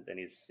instincts, and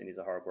he's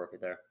a hard worker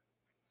there.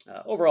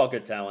 Overall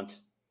good talent,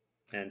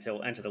 and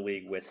he'll enter the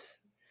league with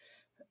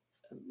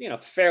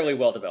fairly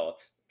well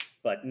developed,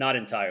 but not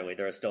entirely.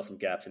 There are still some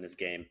gaps in his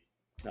game.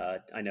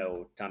 I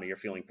know, Tommy, you're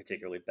feeling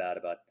particularly bad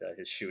about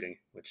his shooting,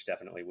 which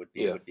definitely would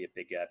be a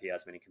big gap. He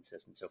hasn't been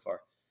inconsistent so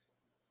far.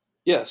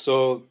 Yeah,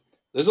 so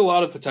there's a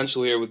lot of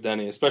potential here with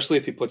Denny, especially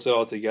if he puts it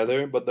all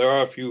together, but there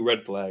are a few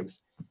red flags.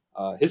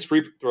 His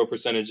free throw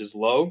percentage is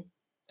low,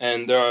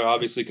 and there are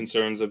obviously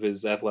concerns of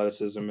his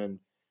athleticism and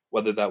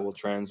whether that will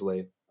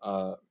translate.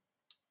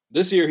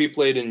 This year he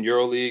played in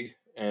EuroLeague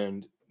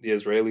and the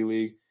Israeli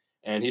League,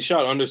 and he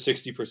shot under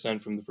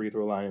 60% from the free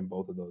throw line in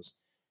both of those.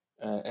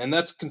 And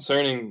that's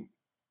concerning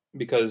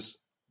because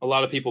a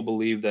lot of people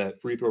believe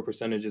that free throw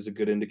percentage is a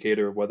good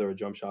indicator of whether a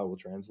jump shot will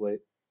translate.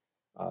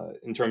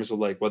 in terms of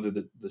like whether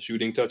the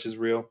shooting touch is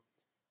real.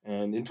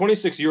 And in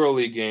 26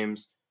 EuroLeague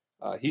games,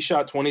 he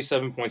shot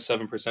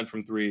 27.7%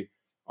 from three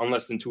on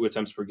less than 2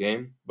 attempts per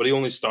game, but he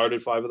only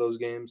started 5 of those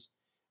games.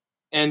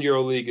 And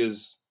EuroLeague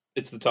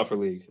it's the tougher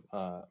league.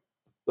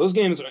 Those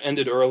games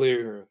ended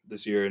earlier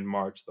this year in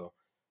March, though.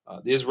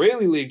 The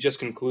Israeli league just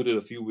concluded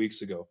a few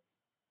weeks ago,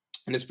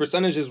 and his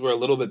percentages were a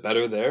little bit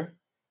better there.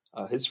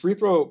 His free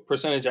throw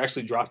percentage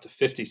actually dropped to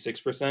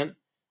 56%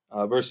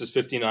 versus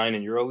 59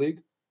 in EuroLeague.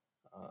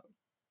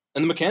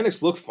 And the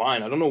mechanics look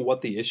fine. I don't know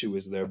what the issue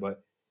is there,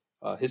 but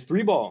his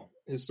three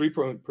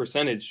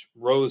percentage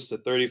rose to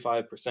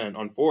 35%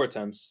 on 4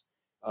 attempts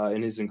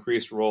in his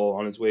increased role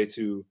on his way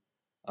to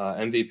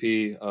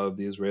MVP of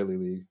the Israeli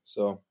league.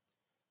 So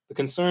the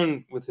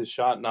concern with his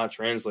shot not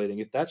translating,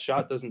 if that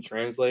shot doesn't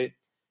translate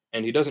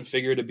and he doesn't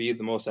figure to be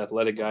the most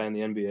athletic guy in the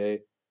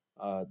NBA,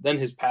 then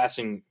his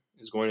passing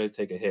is going to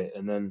take a hit.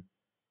 And then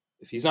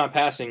if he's not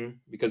passing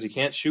because he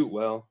can't shoot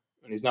well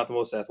and he's not the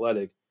most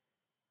athletic,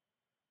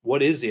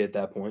 what is he at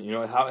that point?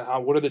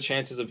 What are the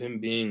chances of him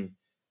being,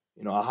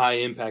 a high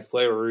impact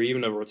player or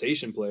even a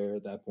rotation player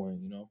at that point?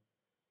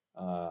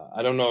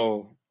 I don't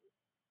know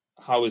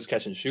how his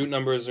catch and shoot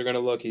numbers are going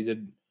to look. He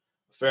did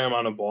a fair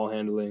amount of ball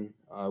handling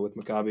with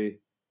Maccabi.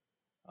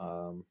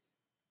 And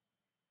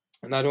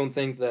I don't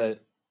think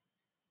that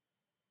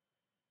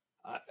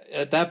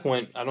at that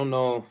point, I don't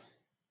know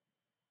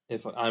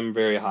if I'm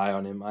very high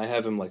on him. I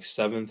have him like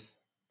 7th.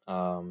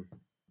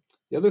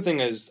 The other thing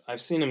is I've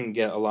seen him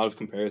get a lot of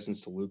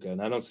comparisons to Luka,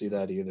 and I don't see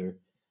that either.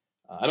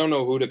 I don't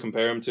know who to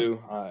compare him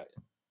to,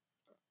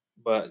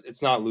 but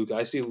it's not Luka.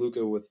 I see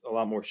Luka with a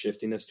lot more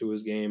shiftiness to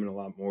his game and a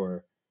lot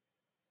more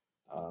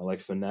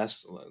like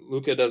finesse.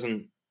 Luka's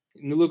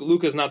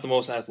not the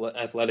most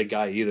athletic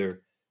guy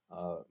either,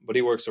 but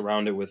he works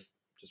around it with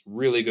just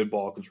really good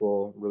ball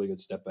control, really good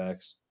step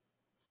backs.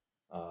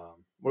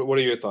 What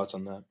are your thoughts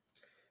on that?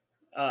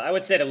 I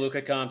would say the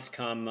Luka comps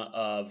come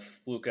of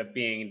Luka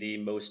being the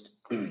most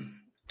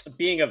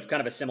being of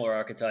kind of a similar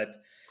archetype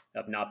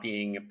of not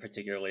being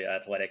particularly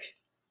athletic,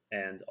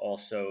 and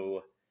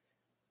also,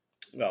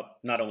 well,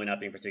 not only not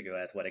being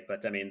particularly athletic,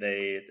 but I mean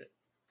they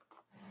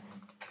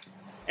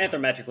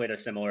anthrometrically they're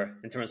similar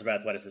in terms of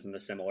athleticism. They're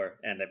similar,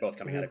 and they're both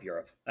coming out of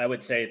Europe. I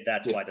would say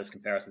that's why those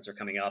comparisons are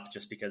coming up,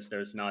 just because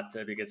there's not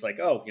because like,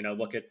 oh,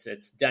 look,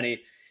 it's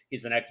Denny.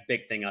 He's the next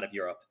big thing out of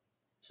Europe.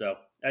 So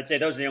I'd say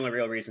those are the only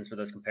real reasons for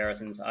those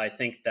comparisons. I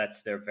think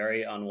they're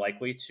very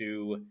unlikely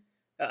to.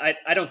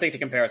 I don't think the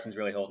comparisons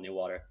really hold any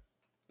water.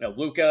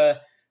 Luka,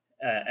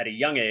 at a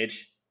young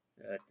age,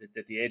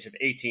 at the age of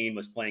 18,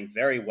 was playing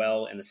very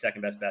well in the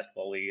second best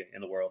basketball league in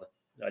the world.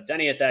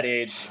 Denny at that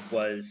age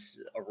was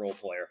a role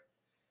player.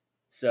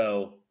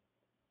 So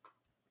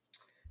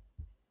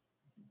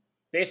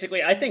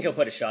basically, I think he'll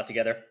put a shot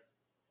together.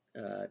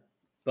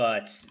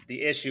 But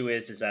the issue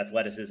is his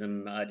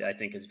athleticism, I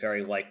think, is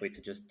very likely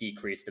to just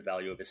decrease the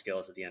value of his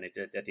skills at the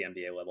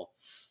NBA level.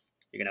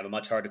 You're going to have a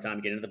much harder time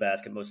getting into the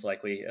basket, most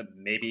likely.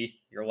 Maybe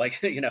you're like,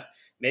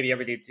 maybe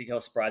everything he'll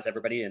surprise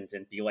everybody and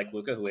be like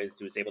Luka, who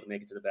is able to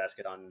make it to the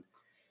basket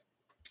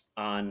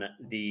on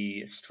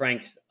the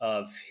strength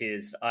of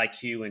his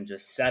IQ and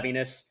just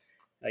savviness.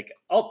 Like,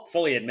 I'll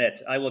fully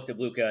admit, I looked at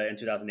Luka in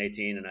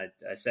 2018 and I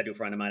said to a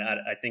friend of mine,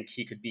 I think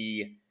he could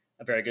be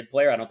a very good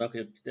player. I don't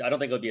think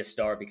he'll be a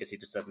star because he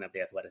just doesn't have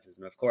the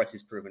athleticism. Of course,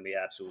 he's proven me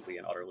absolutely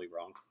and utterly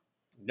wrong.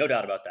 No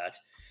doubt about that.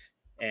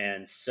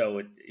 And so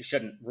it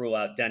shouldn't rule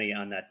out Denny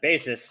on that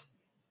basis.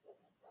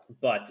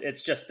 But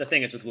it's just the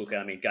thing is with Luka.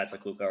 I mean, guys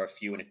like Luka are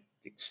few and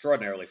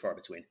extraordinarily far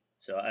between.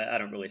 So I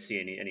don't really see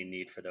any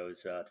need for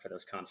those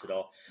comps at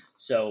all.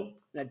 So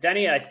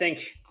Denny, I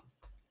think,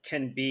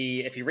 can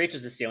be, if he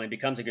reaches the ceiling,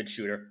 becomes a good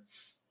shooter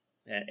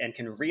and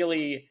can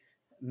really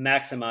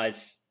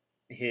maximize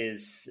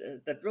his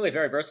that really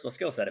very versatile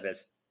skill set of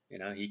his.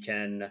 He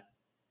can,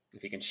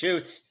 if he can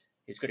shoot,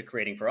 he's good at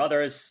creating for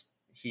others.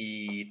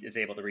 He is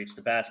able to reach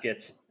the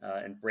basket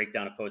and break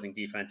down opposing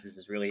defenses.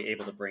 Is really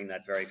able to bring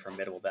that very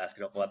formidable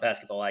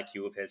basketball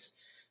IQ of his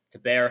to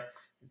bear.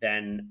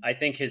 Then I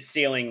think his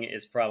ceiling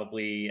is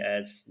probably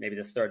as maybe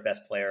the third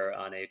best player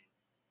on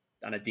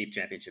a deep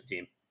championship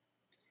team.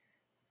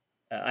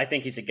 I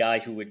think he's a guy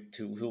who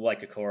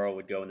like Okoro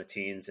would go in the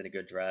teens in a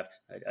good draft.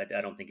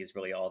 I don't think he's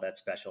really all that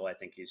special. I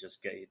think he's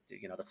just,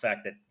 the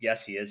fact that,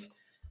 yes, he is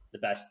the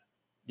best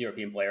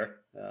European player,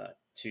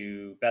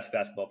 best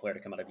basketball player to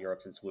come out of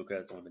Europe since Luka.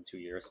 It's only been 2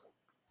 years.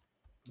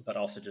 But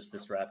also just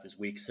this draft is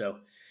weak. So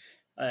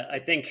I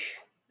think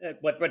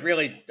what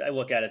really I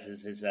look at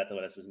is his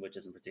athleticism, which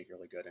isn't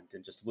particularly good.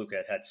 And just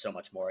Luka had so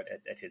much more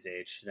at his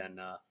age than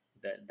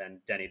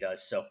Denny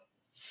does. So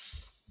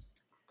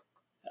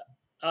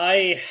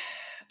I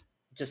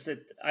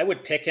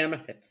would pick him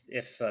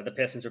if the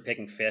Pistons are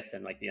picking 5th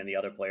and the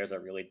other players I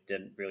really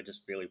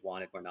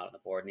wanted were not on the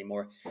board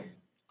anymore.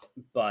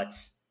 But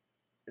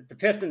the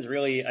Pistons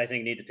really, I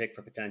think, need to pick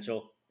for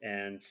potential,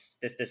 and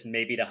this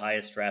may be the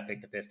highest draft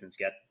pick the Pistons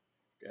get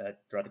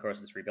throughout the course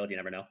of this rebuild. You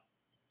never know.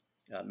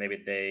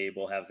 Maybe they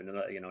will have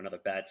another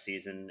bad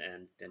season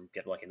and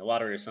get lucky in the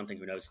lottery or something.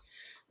 Who knows?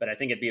 But I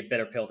think it'd be a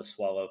bitter pill to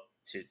swallow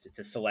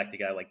to select a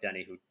guy like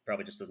Denny, who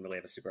probably just doesn't really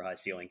have a super high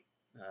ceiling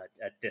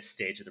at this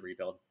stage of the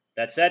rebuild.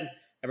 That said,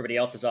 everybody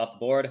else is off the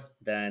board.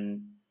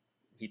 Then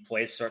he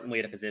plays certainly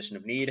at a position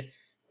of need.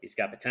 He's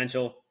got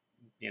potential.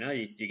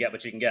 You get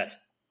what you can get.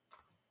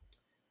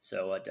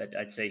 So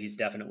I'd say he's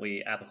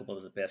definitely applicable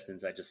to the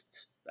Pistons.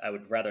 I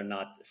would rather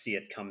not see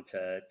it come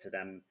to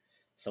them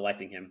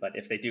selecting him. But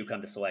if they do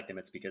come to select him,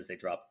 it's because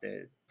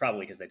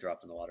probably because they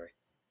dropped in the lottery.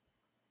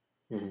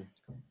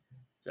 Mm-hmm.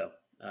 So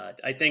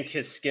I think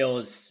his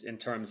skills in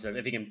terms of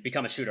if he can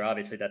become a shooter,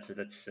 obviously that's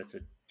a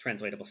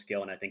translatable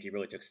skill, and I think he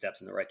really took steps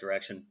in the right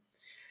direction.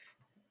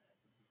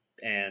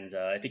 And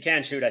if he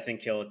can shoot, I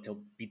think he'll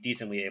be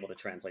decently able to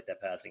translate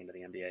that passing into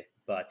the NBA.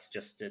 But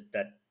just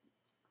that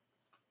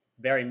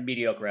very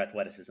mediocre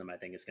athleticism, I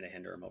think, is going to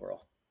hinder him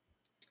overall.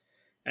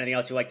 Anything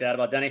else you'd like to add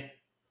about Denny?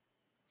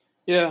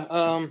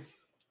 Yeah,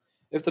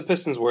 if the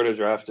Pistons were to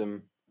draft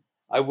him,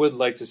 I would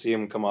like to see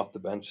him come off the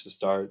bench to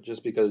start,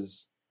 just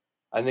because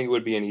I think it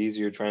would be an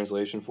easier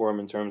translation for him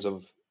in terms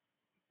of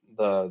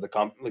the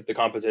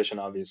competition.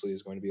 Obviously,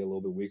 is going to be a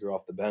little bit weaker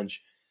off the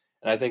bench,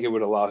 and I think it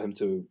would allow him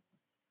to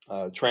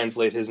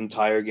translate his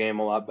entire game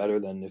a lot better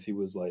than if he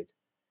was like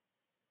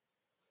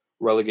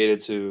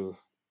relegated to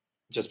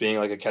just being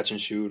like a catch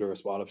and shoot or a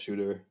spot up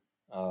shooter,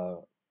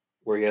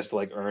 where he has to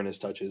like earn his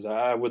touches.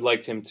 I would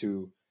like him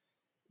to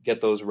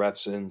get those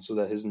reps in so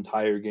that his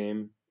entire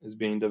game is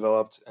being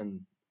developed.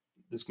 And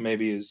this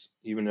maybe is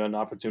even an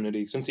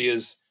opportunity, since he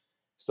is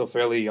still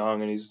fairly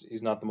young and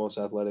he's not the most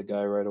athletic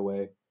guy right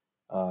away.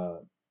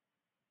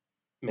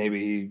 Maybe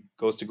he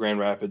goes to Grand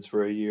Rapids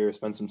for a year,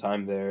 spend some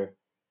time there,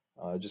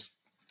 just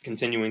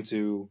continuing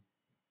to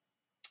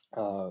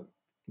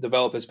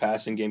develop his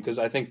passing game. Because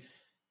I think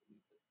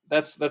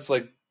that's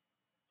like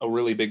a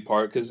really big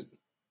part, because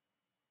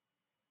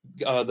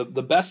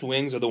the best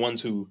wings are the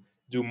ones who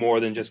do more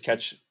than just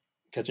catch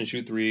and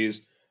shoot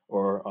threes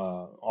or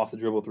off the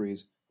dribble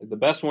threes. Like, the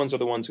best ones are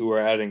the ones who are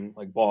adding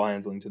like ball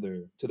handling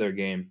to their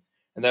game,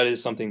 and that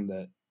is something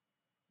that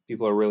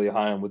people are really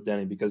high on with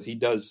Denny, because he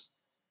does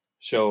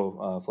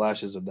show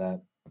flashes of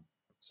that.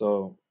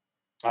 So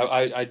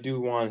I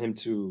do want him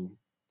to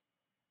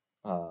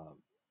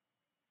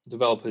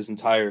develop his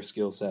entire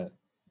skill set,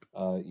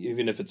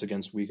 even if it's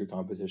against weaker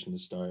competition to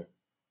start.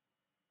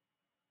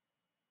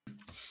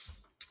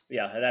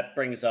 Yeah, that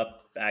brings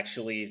up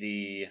actually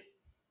the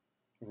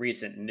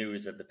recent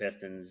news of the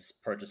Pistons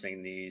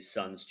purchasing the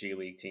Suns G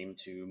League team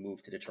to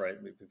move to Detroit.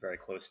 We'd be very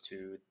close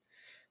to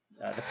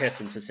the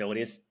Pistons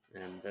facilities,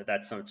 and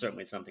that's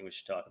certainly something we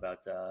should talk about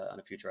on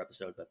a future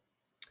episode. But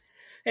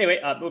anyway,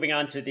 moving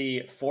on to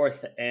the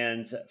fourth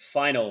and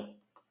final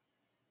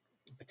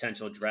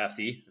potential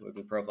draftee we'll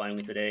be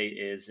profiling today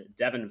is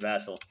Devin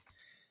Vassell.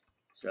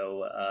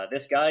 So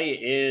this guy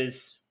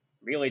is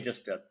really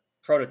just a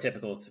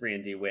prototypical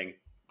 3-and-D wing.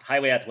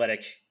 Highly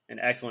athletic, an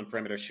excellent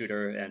perimeter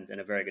shooter, and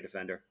a very good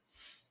defender.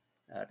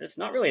 There's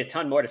not really a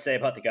ton more to say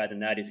about the guy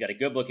than that. He's got a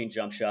good-looking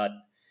jump shot.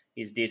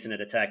 He's decent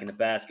at attacking the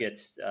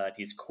baskets.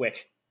 He's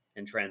quick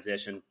in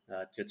transition.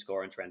 Good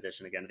score in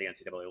transition, again, at the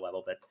NCAA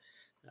level, but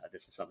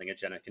this is something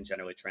that can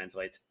generally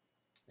translate.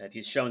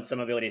 He's shown some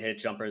ability to hit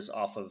jumpers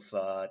off of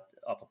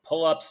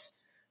pull-ups,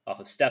 off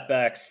of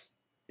step-backs.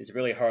 He's a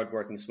really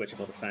hard-working,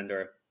 switchable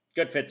defender.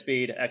 Good fit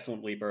speed,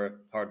 excellent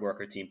leaper, hard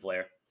worker, team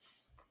player.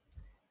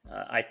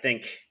 I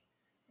think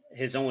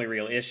his only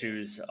real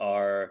issues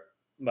are,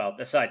 well,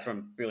 aside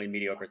from really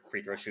mediocre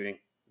free throw shooting,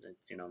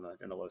 in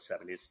the low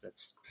 70s,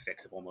 that's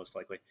fixable most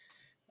likely.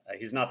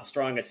 He's not the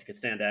strongest. He could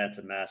stand to add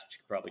some mass, which he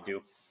could probably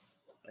do.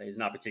 He's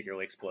not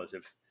particularly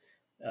explosive.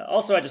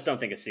 Also, I just don't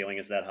think his ceiling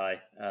is that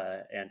high,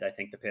 and I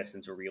think the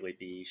Pistons will really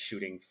be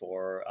shooting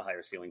for a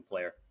higher ceiling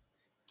player.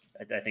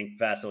 I think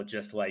Vassell,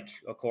 just like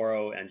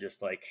Okoro and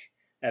just like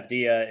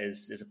Avdia,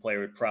 is a player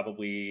who would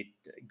probably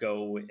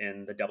go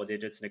in the double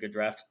digits in a good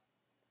draft.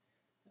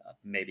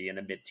 Maybe in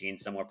the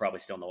mid-teens somewhere, probably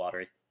still in the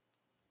lottery.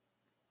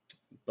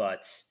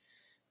 But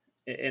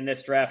in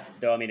this draft,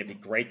 though, I mean, it'd be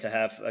great to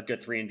have a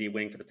good 3-and-D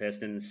wing for the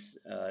Pistons.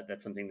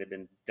 That's something they've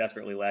been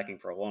desperately lacking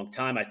for a long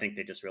time. I think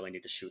they just really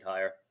need to shoot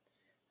higher.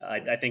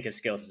 I think his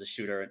skills as a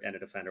shooter and a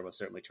defender will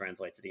certainly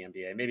translate to the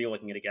NBA. Maybe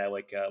looking at a guy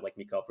like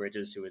Mikal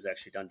Bridges, who has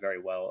actually done very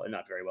well.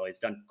 Not very well. He's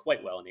done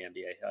quite well in the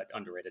NBA.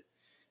 Underrated.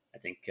 I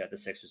think the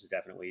Sixers are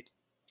definitely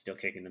still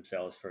kicking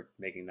themselves for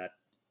making that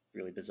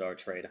really bizarre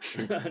trade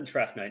on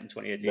draft night in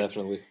 2018.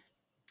 Definitely.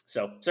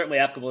 So certainly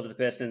applicable to the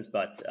Pistons,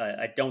 but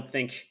I don't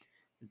think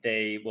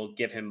they will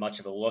give him much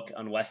of a look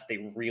unless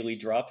they really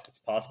drop. It's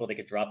possible they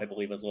could drop, I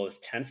believe, as low as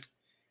 10th.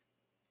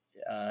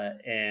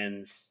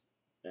 And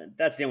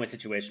that's the only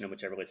situation in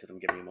which I really see them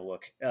giving him a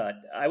look.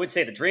 I would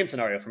say the dream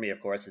scenario for me,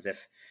 of course, is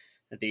if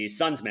the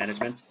Suns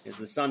management is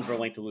the Suns were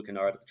linked to Luke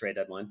Kennard at the trade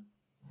deadline,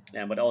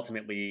 and what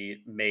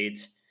ultimately made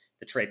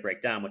the trade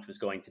break down, which was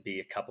going to be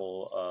a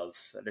couple of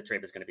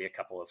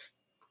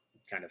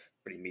kind of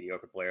pretty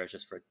mediocre players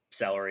just for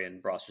salary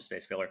and roster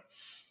space filler,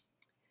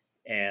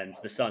 and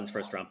the Suns'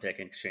 first round pick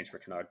in exchange for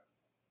Kennard.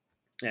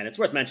 And it's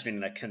worth mentioning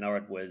that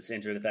Kennard was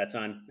injured at that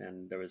time,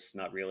 and there was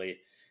not really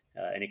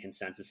any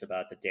consensus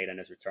about the date on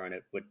his return.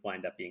 It would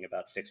wind up being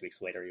about 6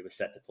 weeks later. He was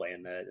set to play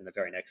in the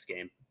very next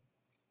game,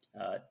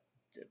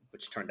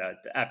 which turned out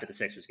after the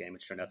Sixers game,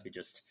 which turned out to be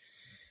just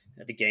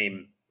the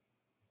game.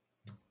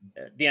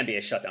 The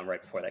NBA shut down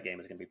right before that game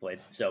was going to be played.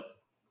 So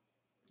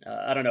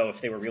I don't know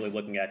if they were really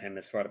looking at him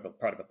as part of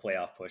a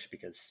playoff push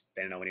because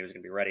they didn't know when he was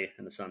going to be ready,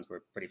 and the Suns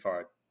were pretty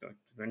far.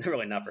 They're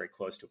really not very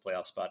close to a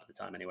playoff spot at the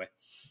time, anyway.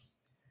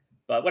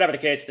 But whatever the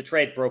case, the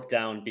trade broke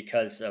down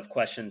because of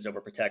questions over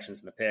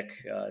protections in the pick.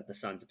 The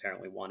Suns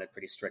apparently wanted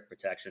pretty strict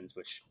protections,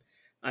 which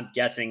I'm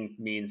guessing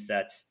means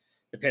that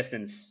the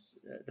Pistons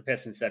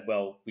said,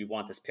 "Well, we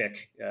want this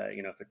pick.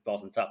 If it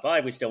falls in the top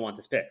 5, we still want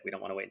this pick. We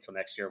don't want to wait until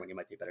next year when you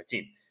might be a better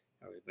team,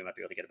 or we might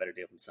be able to get a better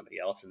deal from somebody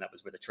else." And that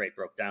was where the trade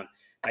broke down.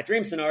 My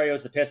dream scenario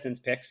is the Pistons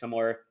pick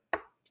somewhere,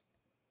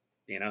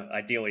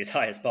 ideally as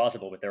high as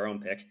possible with their own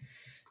pick.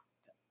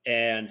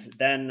 And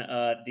then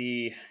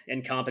the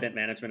incompetent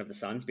management of the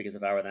Suns, because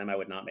if I were them, I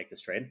would not make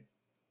this trade.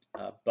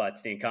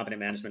 But the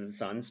incompetent management of the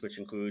Suns, which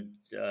include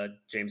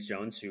James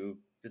Jones, who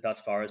thus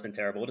far has been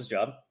terrible at his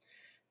job,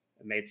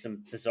 made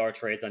some bizarre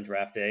trades on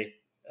draft day,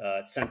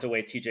 sent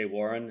away TJ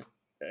Warren,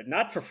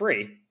 not for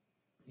free.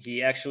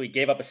 He actually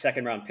gave up a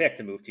second-round pick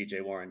to move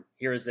TJ Warren.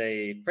 Here's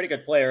a pretty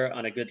good player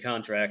on a good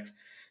contract,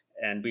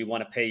 and we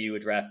want to pay you a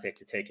draft pick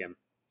to take him.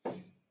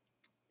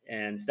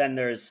 And then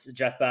there's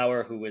Jeff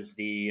Bauer, who was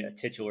the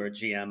titular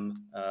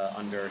GM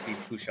under he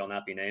who shall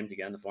not be named,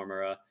 again, the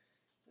former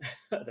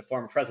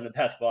president of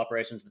basketball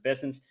operations of the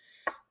Pistons.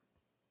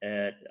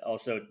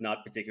 Also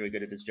not particularly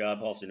good at his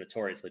job, also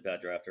notoriously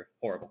bad drafter.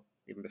 Horrible,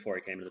 even before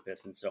he came to the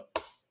Pistons. So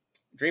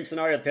dream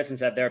scenario, the Pistons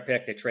have their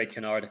pick. They trade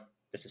Kennard.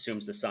 This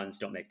assumes the Suns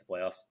don't make the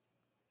playoffs.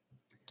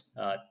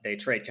 They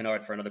trade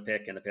Kennard for another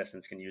pick, and the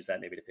Pistons can use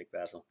that maybe to pick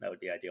Vassell. That would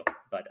be ideal.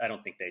 But I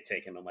don't think they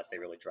take him unless they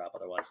really drop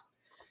otherwise.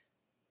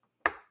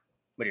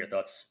 What are your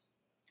thoughts?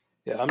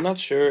 Yeah, I'm not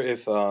sure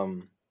if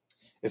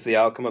the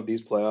outcome of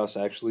these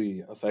playoffs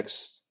actually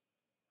affects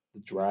the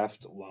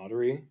draft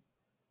lottery.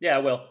 Yeah,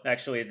 well,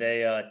 actually,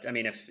 they.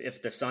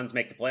 If the Suns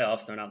make the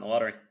playoffs, they're not in the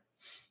lottery.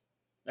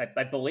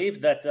 I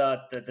believe that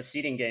the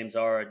seeding games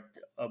are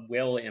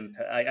will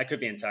impact. I could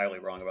be entirely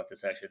wrong about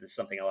this. Actually, this is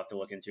something I'll have to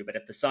look into. But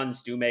if the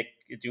Suns do make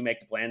the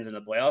plans in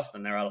the playoffs,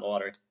 then they're out of the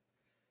lottery.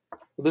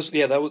 That's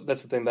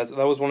the thing. That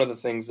was one of the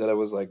things that I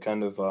was like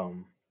kind of.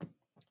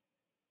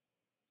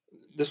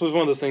 This was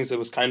one of those things that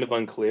was kind of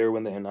unclear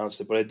when they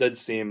announced it, but it did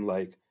seem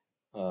like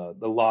the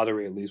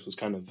lottery at least was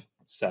kind of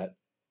set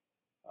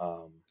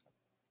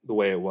the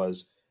way it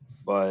was.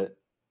 But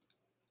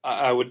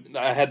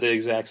I had the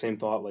exact same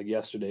thought like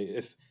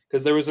yesterday,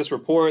 because there was this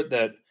report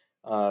that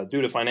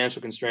due to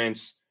financial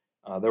constraints,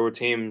 there were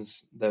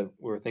teams that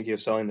were thinking of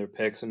selling their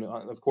picks, and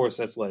of course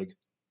that's like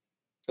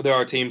there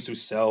are teams who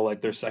sell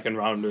like their second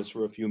rounders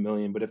for a few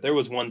million, but if there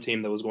was one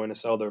team that was going to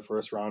sell their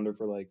first rounder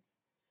for like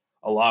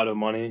a lot of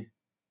money,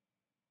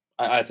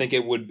 I think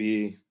it would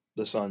be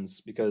the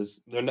Suns,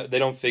 because they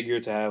don't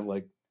figure to have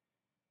like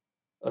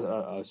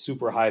a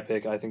super high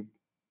pick. I think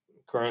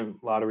current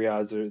lottery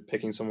odds are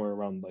picking somewhere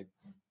around like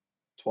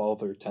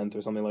 12th or 10th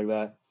or something like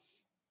that.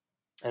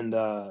 And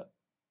a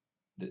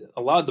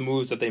lot of the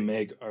moves that they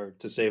make are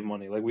to save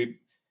money. Like we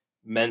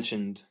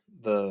mentioned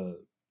the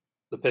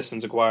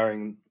Pistons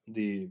acquiring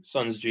the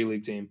Suns G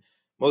League team.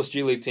 Most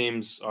G League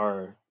teams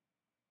are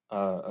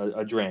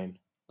a drain.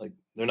 Like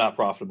they're not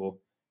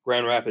profitable.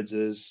 Grand Rapids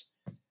is.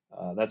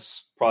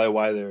 That's probably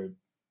why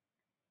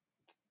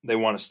they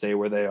want to stay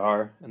where they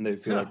are, and they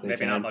feel like they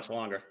maybe not much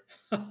longer.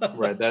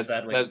 Right.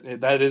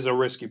 That is a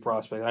risky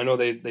prospect. I know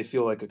they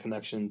feel like a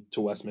connection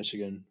to West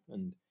Michigan,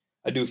 and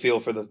I do feel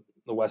for the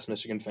West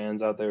Michigan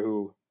fans out there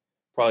who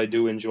probably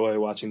do enjoy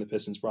watching the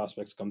Pistons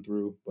prospects come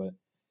through. But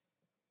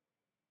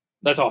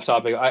that's off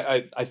topic.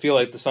 I feel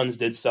like the Suns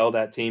did sell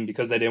that team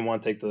because they didn't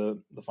want to take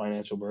the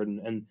financial burden.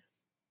 And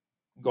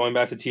going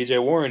back to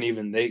TJ Warren,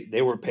 even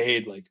they were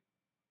paid like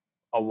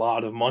a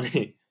lot of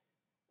money,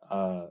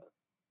 or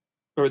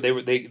there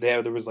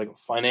was like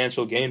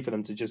financial gain for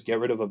them to just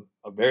get rid of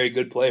a very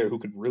good player who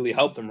could really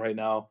help them right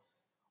now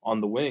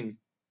on the wing.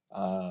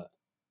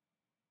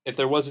 If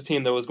there was a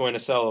team that was going to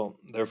sell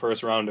their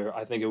first rounder,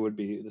 I think it would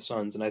be the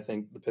Suns, and I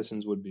think the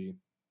Pistons would be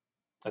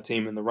a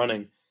team in the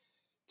running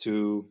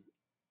to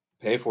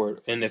pay for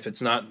it. And if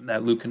it's not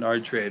that Luke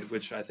Kennard trade,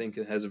 which I think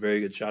has a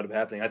very good shot of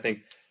happening, I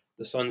think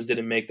the Suns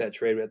didn't make that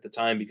trade at the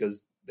time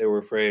because they were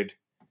afraid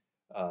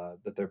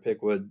that their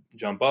pick would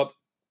jump up,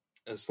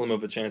 as slim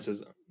of a chance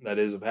as that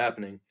is of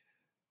happening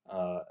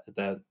at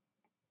that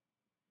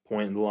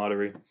point in the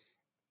lottery.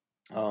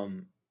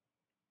 Devin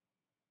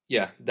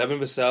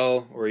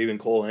Vassell or even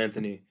Cole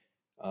Anthony,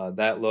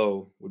 that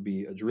low would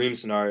be a dream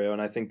scenario,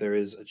 and I think there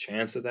is a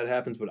chance that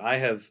happens, but I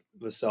have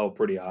Vassell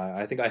pretty high.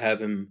 I think I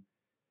have him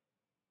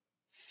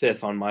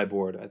 5th on my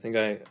board. I think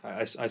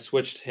I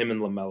switched him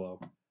and LaMelo,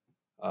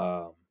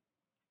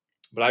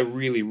 but I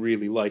really,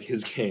 really like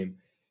his game.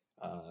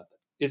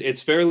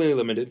 It's fairly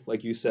limited,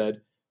 like you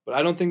said, but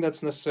I don't think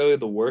that's necessarily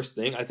the worst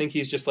thing. I think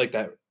he's just like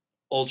that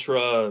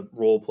ultra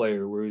role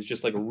player where he's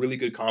just like a really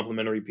good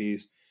complementary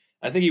piece.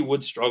 I think he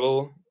would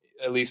struggle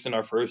at least in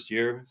our first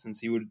year, since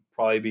he would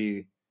probably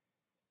be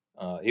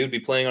he would be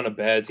playing on a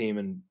bad team,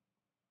 and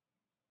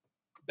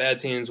bad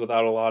teams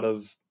without a lot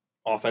of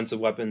offensive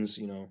weapons.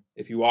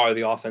 If you are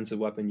the offensive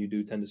weapon, you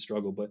do tend to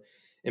struggle. But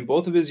in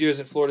both of his years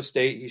at Florida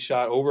State, he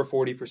shot over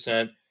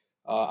 40%.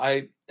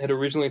 I had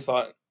originally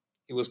thought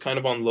it was kind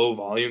of on low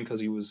volume because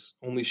he was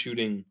only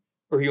shooting,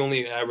 or he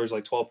only averaged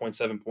like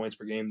 12.7 points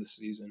per game this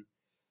season.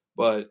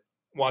 But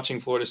watching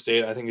Florida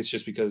State, I think it's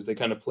just because they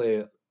kind of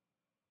play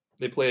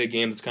a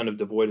game that's kind of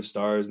devoid of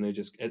stars,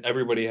 and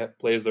everybody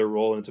plays their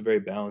role, and it's a very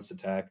balanced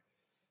attack.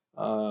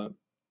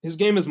 His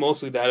game is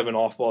mostly that of an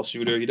off-ball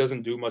shooter. He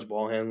doesn't do much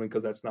ball handling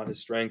because that's not his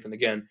strength. And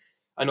again,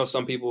 I know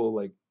some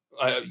people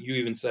you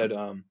even said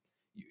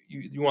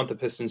you want the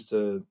Pistons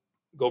to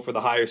go for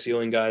the higher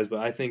ceiling guys, but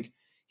I think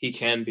he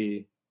can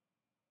be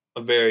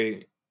a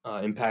very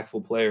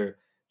impactful player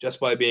just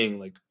by being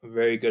like a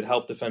very good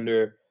help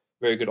defender,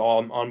 very good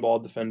on-ball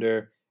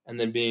defender, and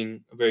then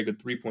being a very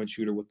good three-point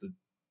shooter with the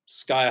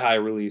sky-high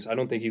release. I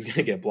don't think he's going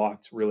to get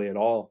blocked really at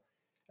all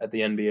at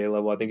the NBA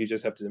level. I think you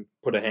just have to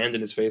put a hand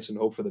in his face and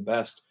hope for the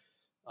best.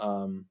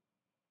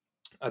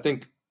 I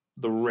think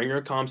the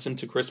ringer comps him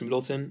to Chris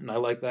Middleton, and I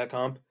like that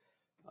comp.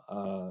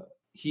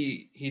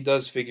 He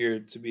does figure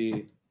to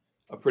be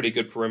a pretty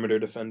good perimeter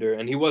defender,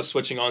 and he was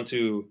switching on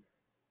to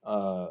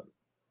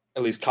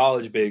at least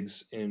college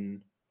bigs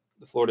in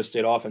the Florida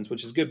State offense,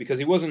 which is good because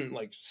he wasn't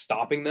like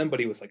stopping them, but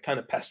he was like kind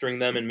of pestering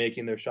them and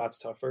making their shots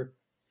tougher.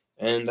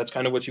 And that's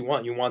kind of what you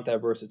want. You want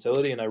that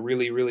versatility, and I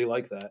really, really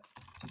like that.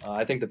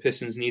 I think the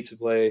Pistons need to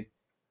play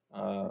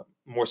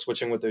more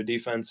switching with their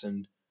defense,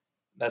 and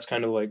that's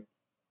kind of like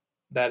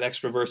that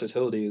extra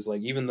versatility is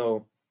like, even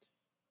though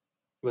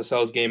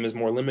Vassell's game is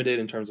more limited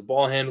in terms of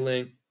ball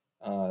handling,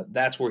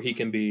 that's where he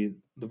can be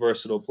the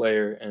versatile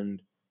player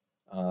and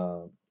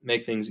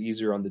make things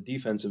easier on the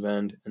defensive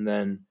end. And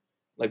then,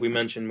 like we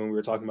mentioned when we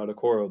were talking about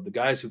Okoro, the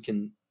guys who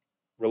can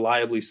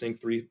reliably sink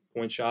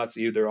 3-point shots,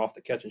 either off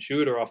the catch and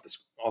shoot or off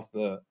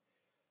the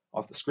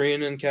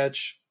screen and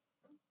catch,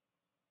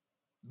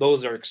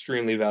 those are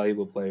extremely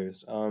valuable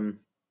players.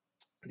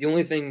 The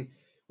only thing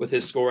with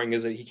his scoring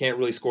is that he can't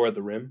really score at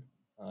the rim.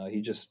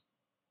 He just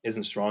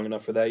isn't strong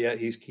enough for that yet.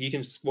 He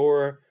can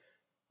score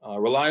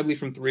reliably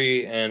from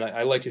three, and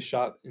I like his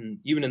shot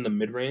even in the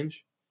mid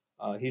range.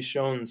 He's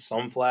shown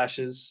some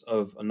flashes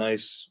of a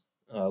nice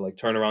like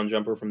turnaround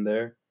jumper from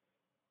there,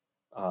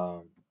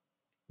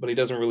 but he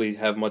doesn't really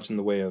have much in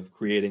the way of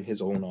creating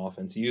his own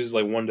offense. He uses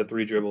like 1 to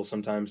 3 dribbles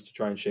sometimes to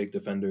try and shake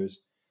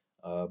defenders,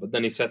 but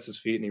then he sets his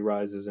feet and he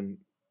rises. And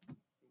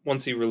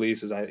once he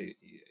releases, I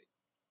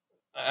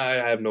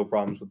have no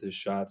problems with his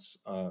shots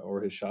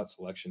or his shot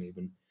selection.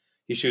 Even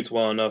he shoots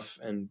well enough,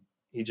 and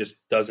he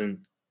just doesn't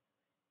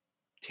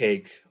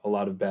take a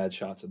lot of bad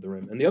shots at the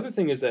rim. And the other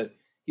thing is that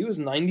he was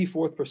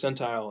 94th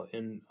percentile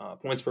in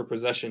points per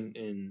possession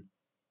in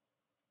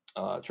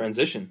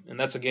transition, and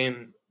that's a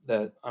game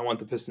that I want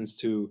the Pistons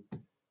to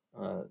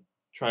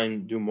try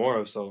and do more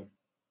of. So,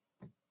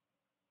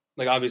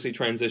 like, obviously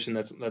transition,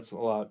 that's a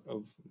lot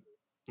of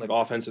like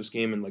offensive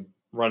scheme and like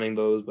running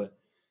those, but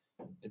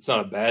it's not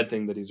a bad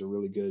thing that he's a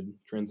really good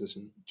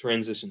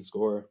transition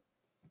scorer.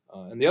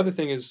 And the other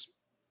thing is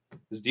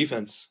his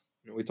defense.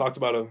 We talked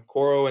about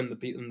Okoro and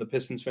the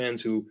Pistons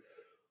fans who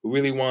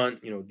really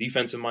want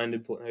defensive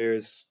minded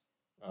players.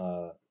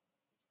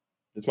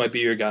 This might be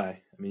your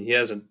guy. I mean, he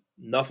has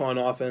enough on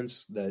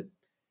offense that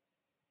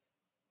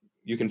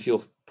you can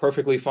feel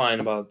perfectly fine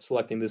about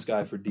selecting this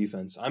guy for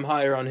defense. I'm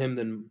higher on him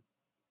than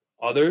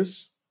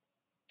others,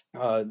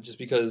 just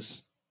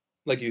because,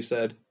 like you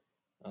said,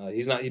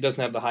 he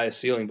doesn't have the highest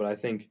ceiling, but I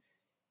think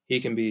he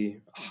can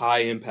be a high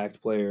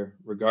impact player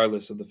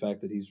regardless of the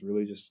fact that he's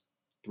really just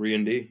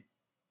 3-and-D.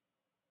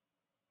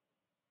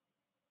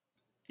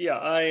 Yeah,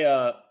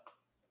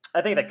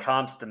 I think the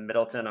comps to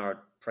Middleton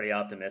are pretty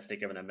optimistic,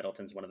 given that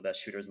Middleton's one of the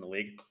best shooters in the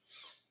league.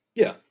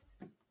 Yeah.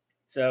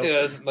 So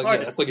yeah,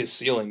 that's like his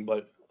ceiling,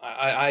 but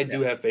I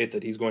do have faith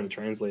that he's going to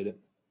translate it.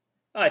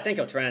 I think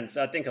he'll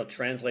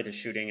translate to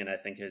shooting, and I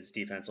think his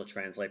defense will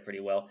translate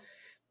pretty well.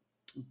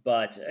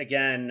 But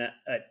again,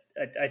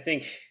 I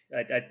think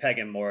I'd peg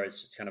him more as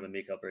just kind of a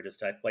Mikal Bridges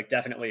type, like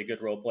definitely a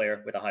good role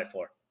player with a high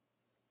floor.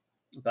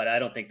 But I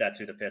don't think that's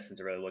who the Pistons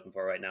are really looking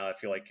for right now. I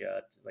feel like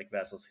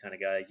Vassell's the kind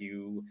of guy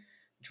you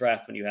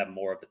draft when you have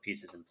more of the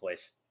pieces in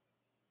place.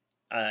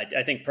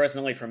 I think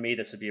personally for me,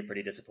 this would be a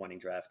pretty disappointing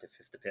draft if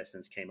the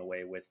Pistons came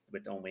away with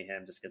only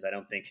him, just because I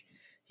don't think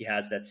he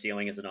has that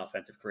ceiling as an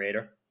offensive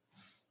creator.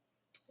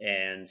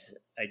 And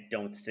I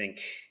don't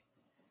think,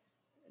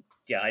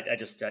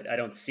 I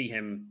don't see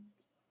him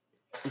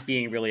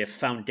being really a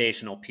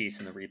foundational piece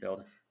in the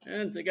rebuild.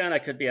 And again, I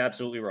could be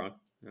absolutely wrong.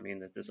 I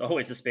mean, there's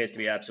always the space to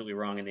be absolutely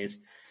wrong in these.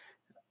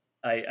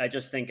 I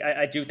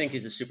do think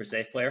he's a super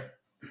safe player.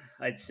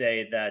 I'd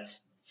say that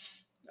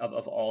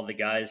of all the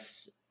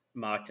guys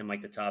mocked in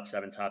like the top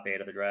 7, top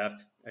 8 of the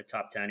draft, or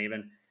top 10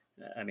 even,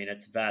 I mean,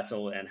 it's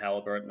Vassell and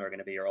Halliburton are going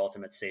to be your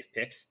ultimate safe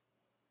picks.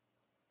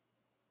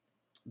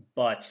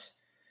 But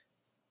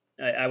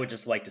I would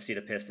just like to see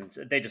the Pistons.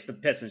 The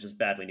Pistons just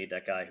badly need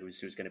that guy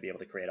who's going to be able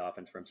to create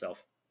offense for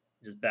himself.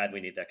 Just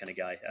badly need that kind of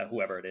guy,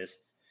 whoever it is.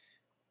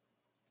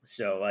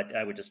 So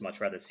I would just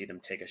much rather see them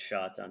take a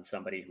shot on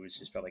somebody who's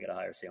just probably got a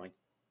higher ceiling.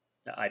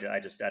 I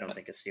don't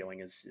think his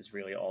ceiling is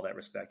really all that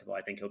respectable.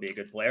 I think he'll be a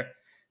good player.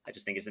 I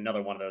just think he's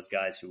another one of those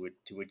guys who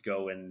would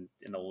go in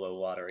the low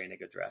lottery in a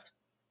good draft.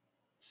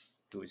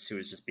 Who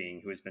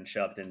has been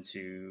shoved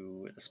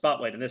into the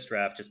spotlight in this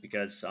draft just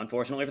because,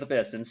 unfortunately for the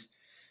Pistons,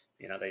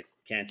 they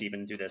can't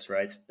even do this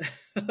right.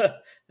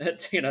 The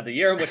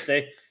year in which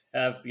they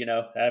have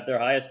their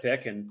highest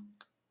pick and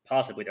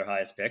possibly their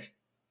highest pick,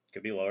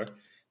 could be lower,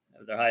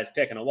 their highest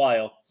pick in a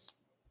while,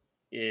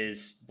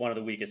 is one of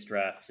the weakest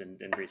drafts in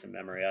recent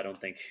memory. I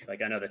don't think, I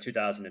know the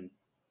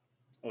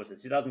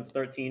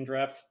 2013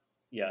 draft?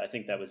 Yeah, I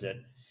think that was it.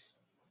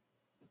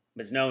 It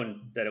was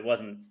known that it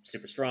wasn't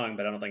super strong,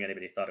 but I don't think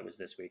anybody thought it was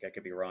this week. I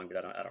could be wrong, but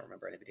I don't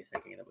remember anybody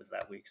thinking it was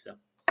that week. So,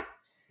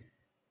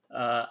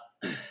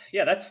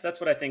 yeah,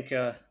 that's what I think.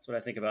 That's what I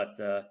think about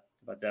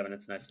Devin.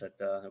 It's nice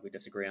that we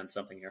disagree on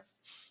something here.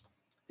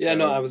 Yeah,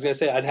 no, I was gonna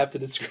say I'd have to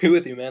disagree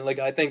with you, man.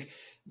 I think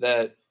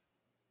that,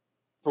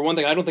 for one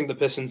thing, I don't think the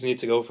Pistons need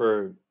to go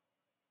for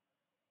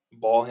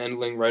ball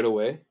handling right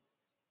away.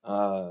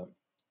 I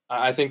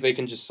think they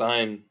can just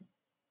sign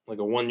a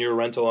 1-year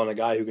rental on a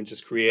guy who can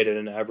just create at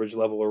an average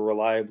level or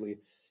reliably,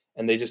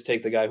 and they just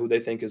take the guy who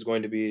they think is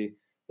going to be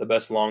the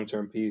best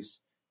long-term piece.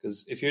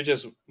 Because if you're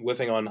just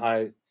whiffing on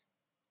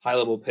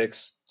high-level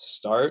picks to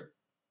start,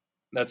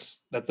 that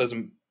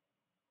doesn't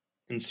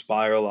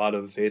inspire a lot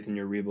of faith in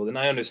your rebuild. And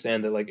I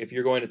understand that if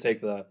you're going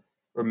to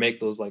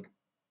make those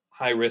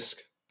high-risk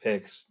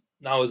picks,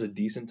 now is a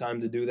decent time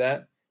to do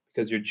that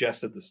because you're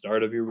just at the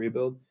start of your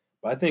rebuild.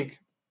 But I think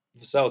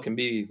Vassell can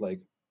be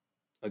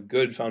a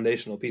good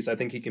foundational piece. I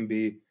think he can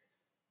be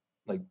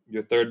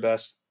your third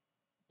best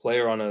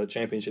player on a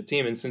championship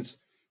team. And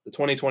since the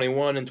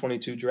 2021 and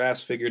 22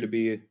 drafts figure to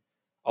be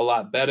a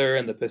lot better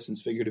and the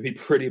Pistons figure to be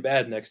pretty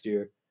bad next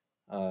year,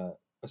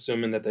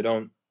 assuming that they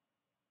don't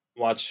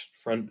watch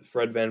Fred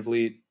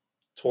VanVleet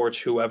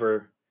torch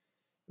whoever,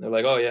 they're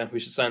like, oh yeah, we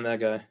should sign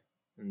that guy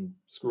and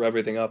screw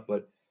everything up.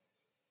 But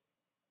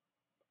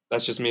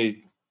that's just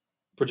me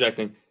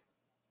projecting.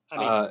 I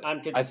mean,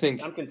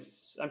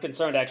 I'm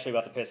concerned actually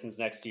about the Pistons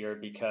next year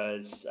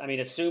because,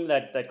 assume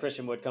that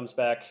Christian Wood comes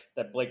back,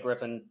 that Blake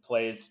Griffin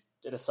plays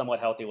at a somewhat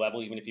healthy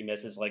level, even if he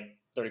misses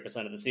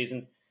 30% of the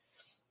season,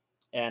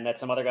 and that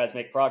some other guys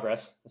make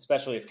progress,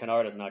 especially if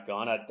Kennard is not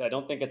gone. I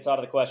don't think it's out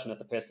of the question that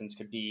the Pistons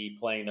could be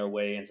playing their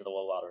way into the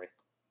low lottery.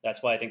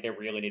 That's why I think they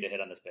really need to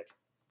hit on this pick.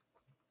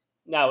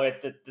 Now,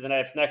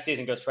 if next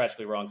season goes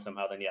tragically wrong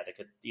somehow, then yeah, they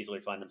could easily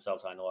find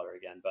themselves high in the lottery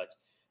again. But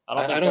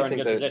I don't think they're in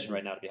a good position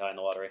right now to be high in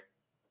the lottery.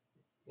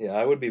 Yeah,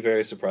 I would be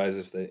very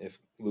surprised if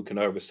Luke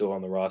Kennard was still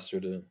on the roster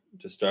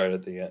to start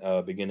at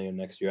the beginning of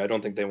next year. I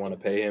don't think they want to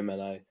pay him,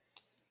 and I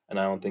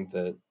don't think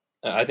that.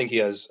 I think he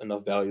has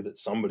enough value that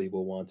somebody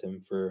will want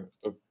him for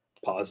a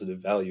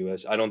positive value.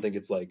 I don't think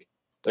it's they're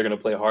going to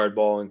play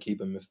hardball and keep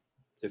him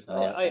if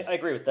not. I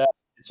agree with that.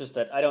 It's just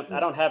that I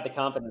don't have the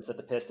confidence that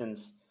the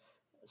Pistons.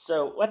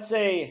 So let's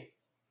say,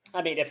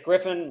 if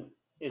Griffin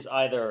is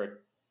either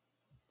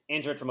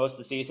injured for most of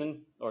the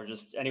season or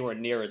just anywhere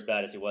near as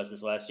bad as he was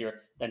this last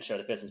year, then sure,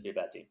 the Pistons be a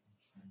bad team.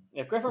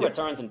 If Griffin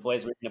returns and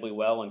plays reasonably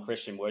well and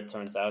Christian Wood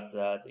turns out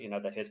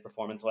that his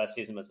performance last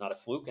season was not a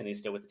fluke and he's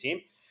still with the team,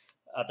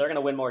 they're going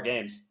to win more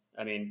games.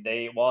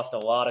 They lost a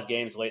lot of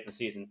games late in the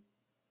season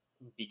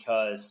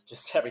because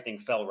just everything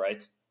fell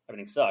right.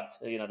 Everything sucked.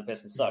 The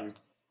Pistons sucked.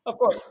 Mm-hmm. Of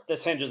course,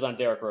 this hinges on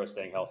Derrick Rose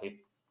staying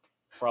healthy.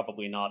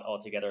 Probably not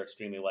altogether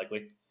extremely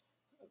likely.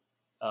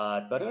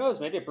 But who knows?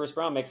 Maybe if Bruce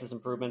Brown makes his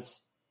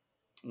improvements,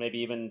 maybe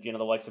even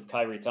the likes of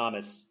Kyrie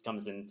Thomas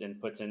comes in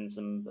and puts in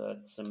some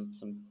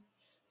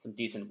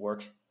decent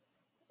work.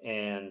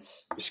 And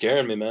you're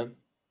scaring me, man.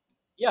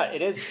 Yeah,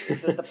 it is.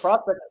 The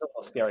prospect is a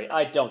little scary.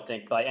 I don't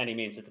think by any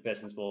means that the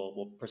Pistons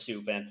will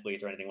pursue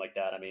VanVleet or anything like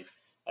that.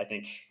 I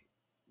think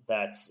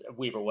that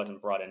Weaver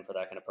wasn't brought in for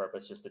that kind of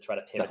purpose, just to try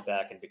to pivot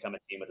back and become a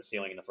team with a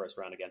ceiling in the first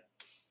round again.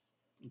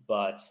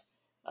 But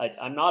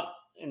I'm not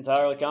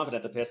entirely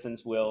confident the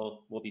Pistons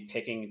will be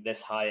picking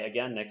this high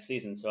again next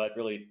season. So I'd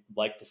really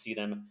like to see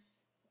them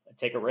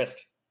take a risk.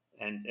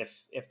 And if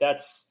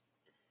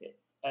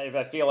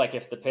I feel like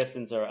if the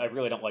Pistons are, I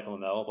really don't like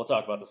LaMelo. We'll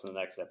talk about this in the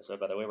next episode.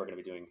 By the way, we're going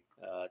to be doing.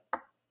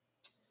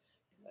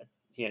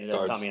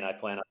 Tommy and I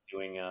plan on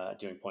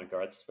doing point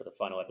guards for the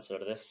final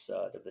episode of this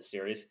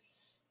series,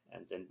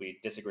 and then we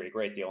disagree a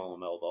great deal on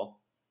LaMelo Ball.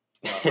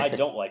 I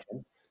don't like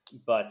him,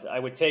 but I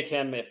would take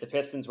him if the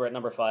Pistons were at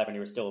number 5 and he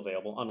was still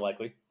available.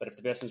 Unlikely, but if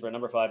the Pistons were at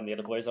number 5 and the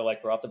other players I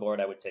like were off the board,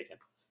 I would take him,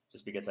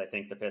 just because I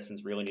think the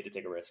Pistons really need to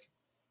take a risk.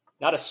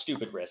 Not a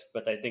stupid risk,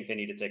 but I think they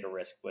need to take a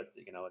risk with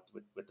the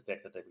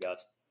pick that they've got.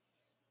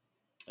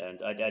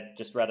 And I'd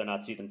just rather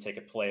not see them take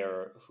a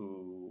player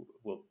who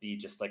will be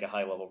just like a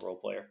high-level role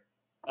player.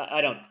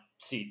 I don't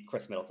see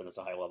Chris Middleton as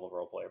a high-level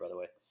role player, by the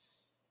way.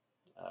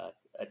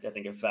 I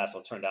think if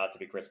Vassell turned out to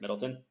be Chris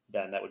Middleton,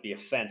 then that would be a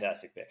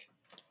fantastic pick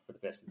for the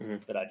Pistons. Mm-hmm.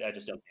 But I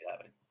just don't see it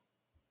happening.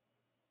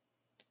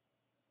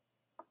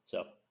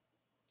 So,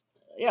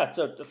 yeah,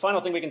 so the final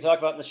thing we can talk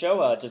about in the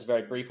show, just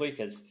very briefly,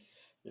 because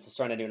this is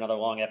trying to do another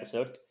long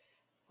episode,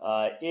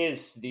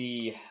 is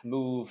the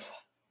move.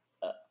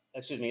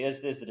 Is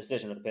the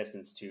decision of the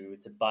Pistons to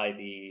buy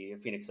the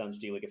Phoenix Suns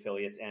G League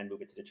affiliate and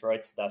move it to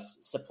Detroit, thus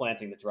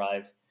supplanting the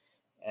Drive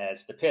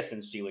as the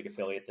Pistons G League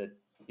affiliate. That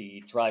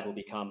the Drive will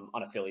become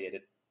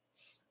unaffiliated.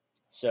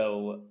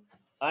 So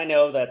I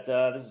know that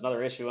this is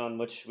another issue on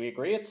which we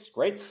agree. It's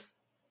great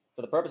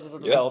for the purposes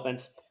of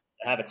development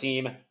to have a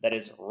team that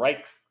is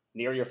right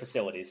near your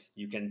facilities.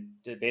 You can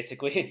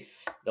basically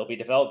they'll be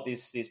developed.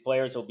 These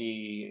players will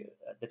be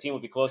the team will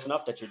be close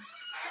enough that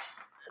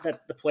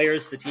the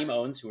players the team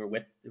owns who are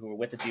with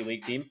the D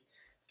League team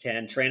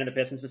can train in the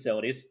Pistons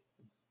facilities.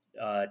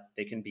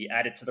 They can be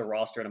added to the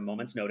roster at a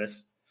moment's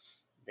notice.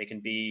 They can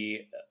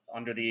be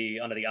under the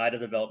eye of the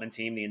development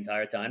team the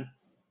entire time.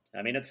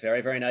 I mean, it's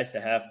very, very nice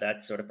to have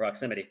that sort of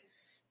proximity.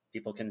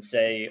 People can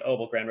say, oh,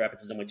 well, Grand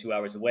Rapids is only 2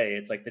 hours away.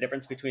 It's like the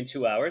difference between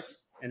 2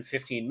 hours and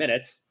 15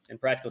 minutes in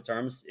practical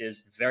terms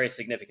is very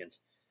significant.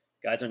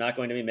 Guys are not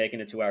going to be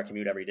making a 2-hour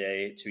commute every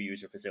day to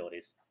use your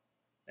facilities.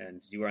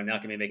 And you are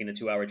not going to be making a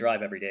 2-hour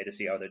drive every day to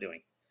see how they're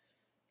doing.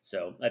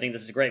 So I think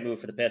this is a great move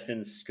for the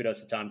Pistons.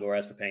 Kudos to Tom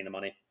Gores for paying the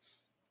money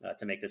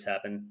to make this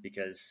happen,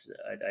 because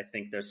I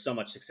think there's so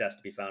much success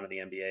to be found in the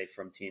NBA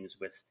from teams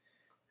with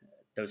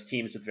those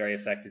teams with very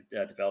effective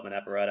development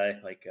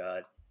apparatus, like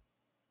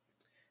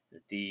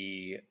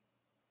the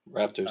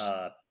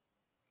Raptors.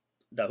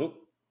 The who?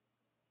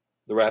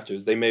 The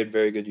Raptors. They made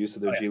very good use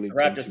of their G League. The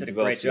Raptors did a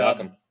great job.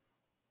 Siakam.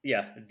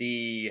 Yeah,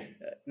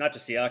 not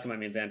just Siakam. I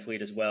mean Van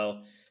Fleet as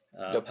well.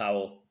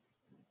 Powell.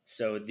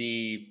 So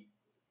the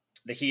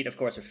Heat, of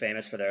course, are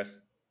famous for theirs,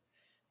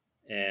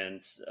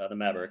 and the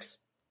Mavericks.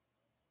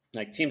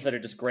 Like teams that are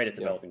just great at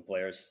developing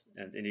players,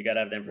 and you got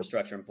to have the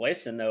infrastructure in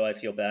place. And though I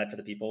feel bad for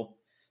the people,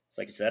 it's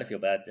like you said, I feel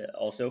bad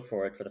also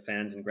for the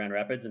fans in Grand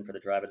Rapids and for the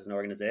Drive as an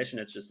organization.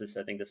 It's just this.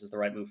 I think this is the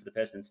right move for the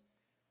Pistons.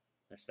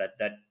 It's that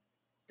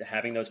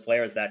having those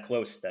players that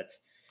close that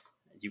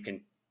you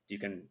can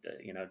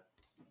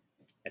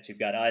that you've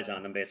got eyes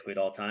on them basically at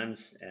all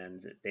times,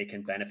 and they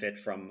can benefit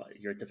from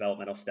your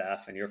developmental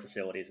staff and your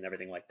facilities and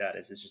everything like that.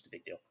 Is just a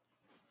big deal.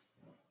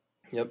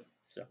 Yep.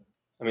 So.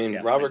 I mean,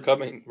 yeah, Robert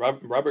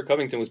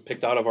Covington was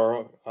picked out of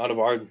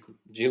our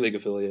G League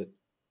affiliate.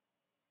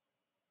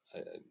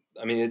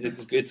 I mean,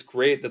 it's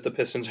great that the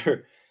Pistons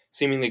are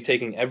seemingly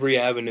taking every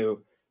avenue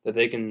that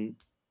they can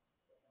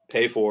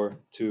pay for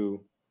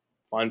to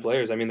find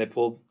players. I mean, they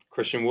pulled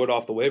Christian Wood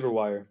off the waiver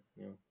wire.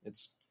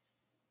 It's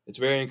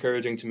very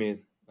encouraging to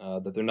me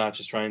that they're not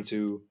just trying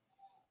to,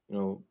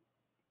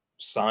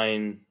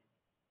 sign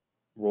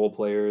role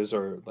players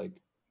or like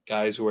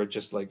guys who are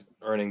just like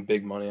earning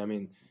big money. I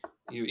mean,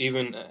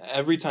 even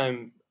every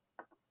time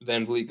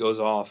Van Vliet goes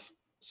off,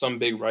 some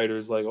big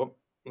writer's like, oh,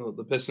 well,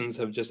 the Pistons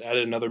have just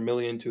added another $1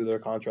 million to their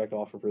contract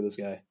offer for this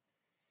guy.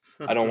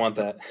 I don't want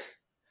that.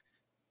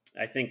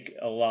 I think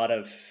a lot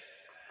of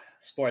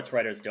sports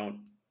writers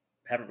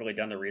haven't really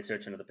done the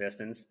research into the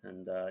Pistons,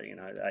 and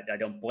I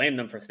don't blame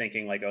them for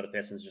thinking like, oh, the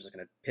Pistons are just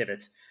going to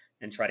pivot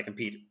and try to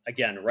compete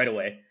again right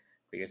away,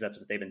 because that's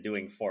what they've been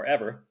doing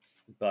forever.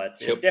 But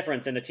it's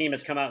different, and the team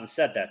has come out and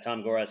said that.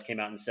 Tom Gores came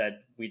out and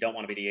said, we don't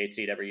want to be the 8th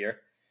seed every year.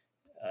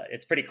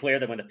 It's pretty clear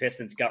that when the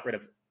Pistons got rid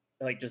of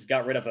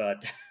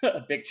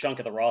a big chunk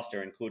of the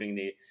roster, including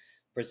the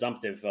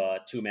presumptive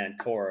two-man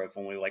core of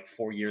only like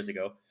 4 years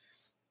ago,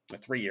 or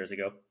 3 years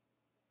ago,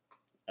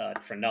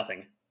 for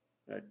nothing.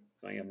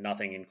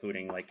 Nothing,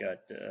 including like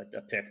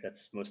a pick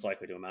that's most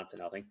likely to amount to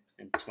nothing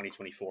in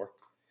 2024.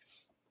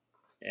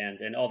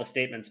 And all the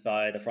statements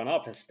by the front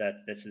office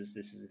that this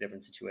is a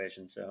different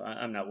situation. So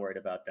I'm not worried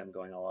about them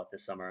going all out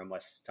this summer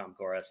unless Tom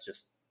Gores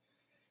just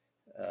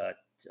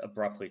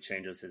abruptly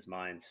changes his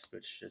mind,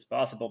 which is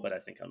possible, but I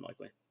think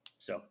unlikely.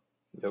 So,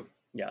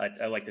 yeah,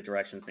 I like the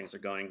direction things are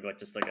going, but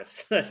just like I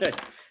said,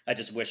 I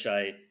just wish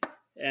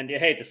and you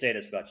hate to say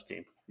this about your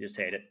team. You just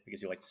hate it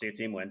because you like to see a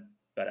team win.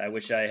 But I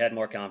wish I had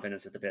more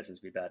confidence that the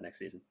Pistons would be bad next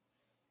season.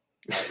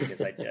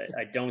 Because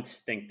I don't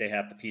think they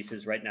have the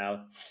pieces right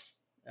now,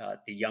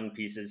 the young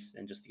pieces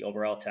and just the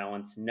overall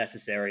talent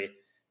necessary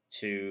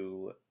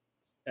to,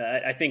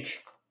 I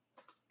think,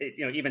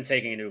 even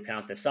taking into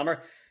account this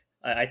summer,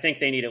 I think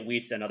they need at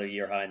least another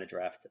year high in the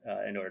draft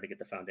in order to get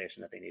the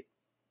foundation that they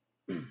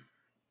need.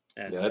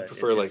 And, I'd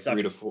prefer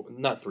 3 to 4,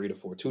 not 3 to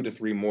 4, 2 to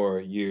 3 more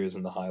years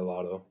in the high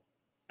lotto.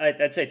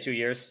 I'd say 2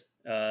 years.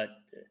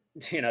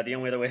 The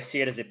only other way I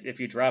see it is if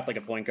you draft like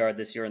a point guard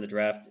this year in the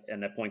draft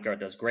and that point guard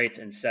does great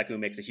and Sekou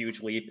makes a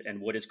huge leap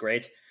and Wood is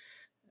great,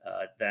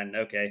 then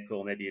okay,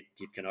 cool. Maybe you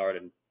keep Kennard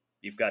and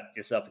you've got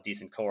yourself a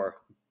decent core,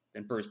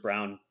 and Bruce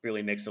Brown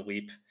really makes a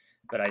leap.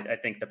 But I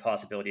think the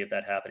possibility of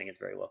that happening is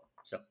very low.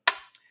 So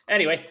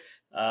anyway,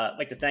 I'd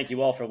like to thank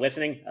you all for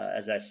listening.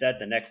 As I said,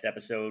 the next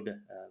episode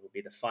will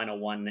be the final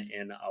one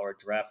in our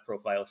draft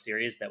profile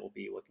series that will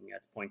be looking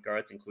at point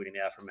guards, including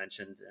the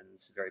aforementioned and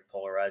very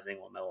polarizing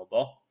LaMelo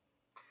Ball.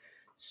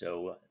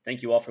 So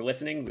thank you all for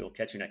listening. We will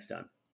catch you next time.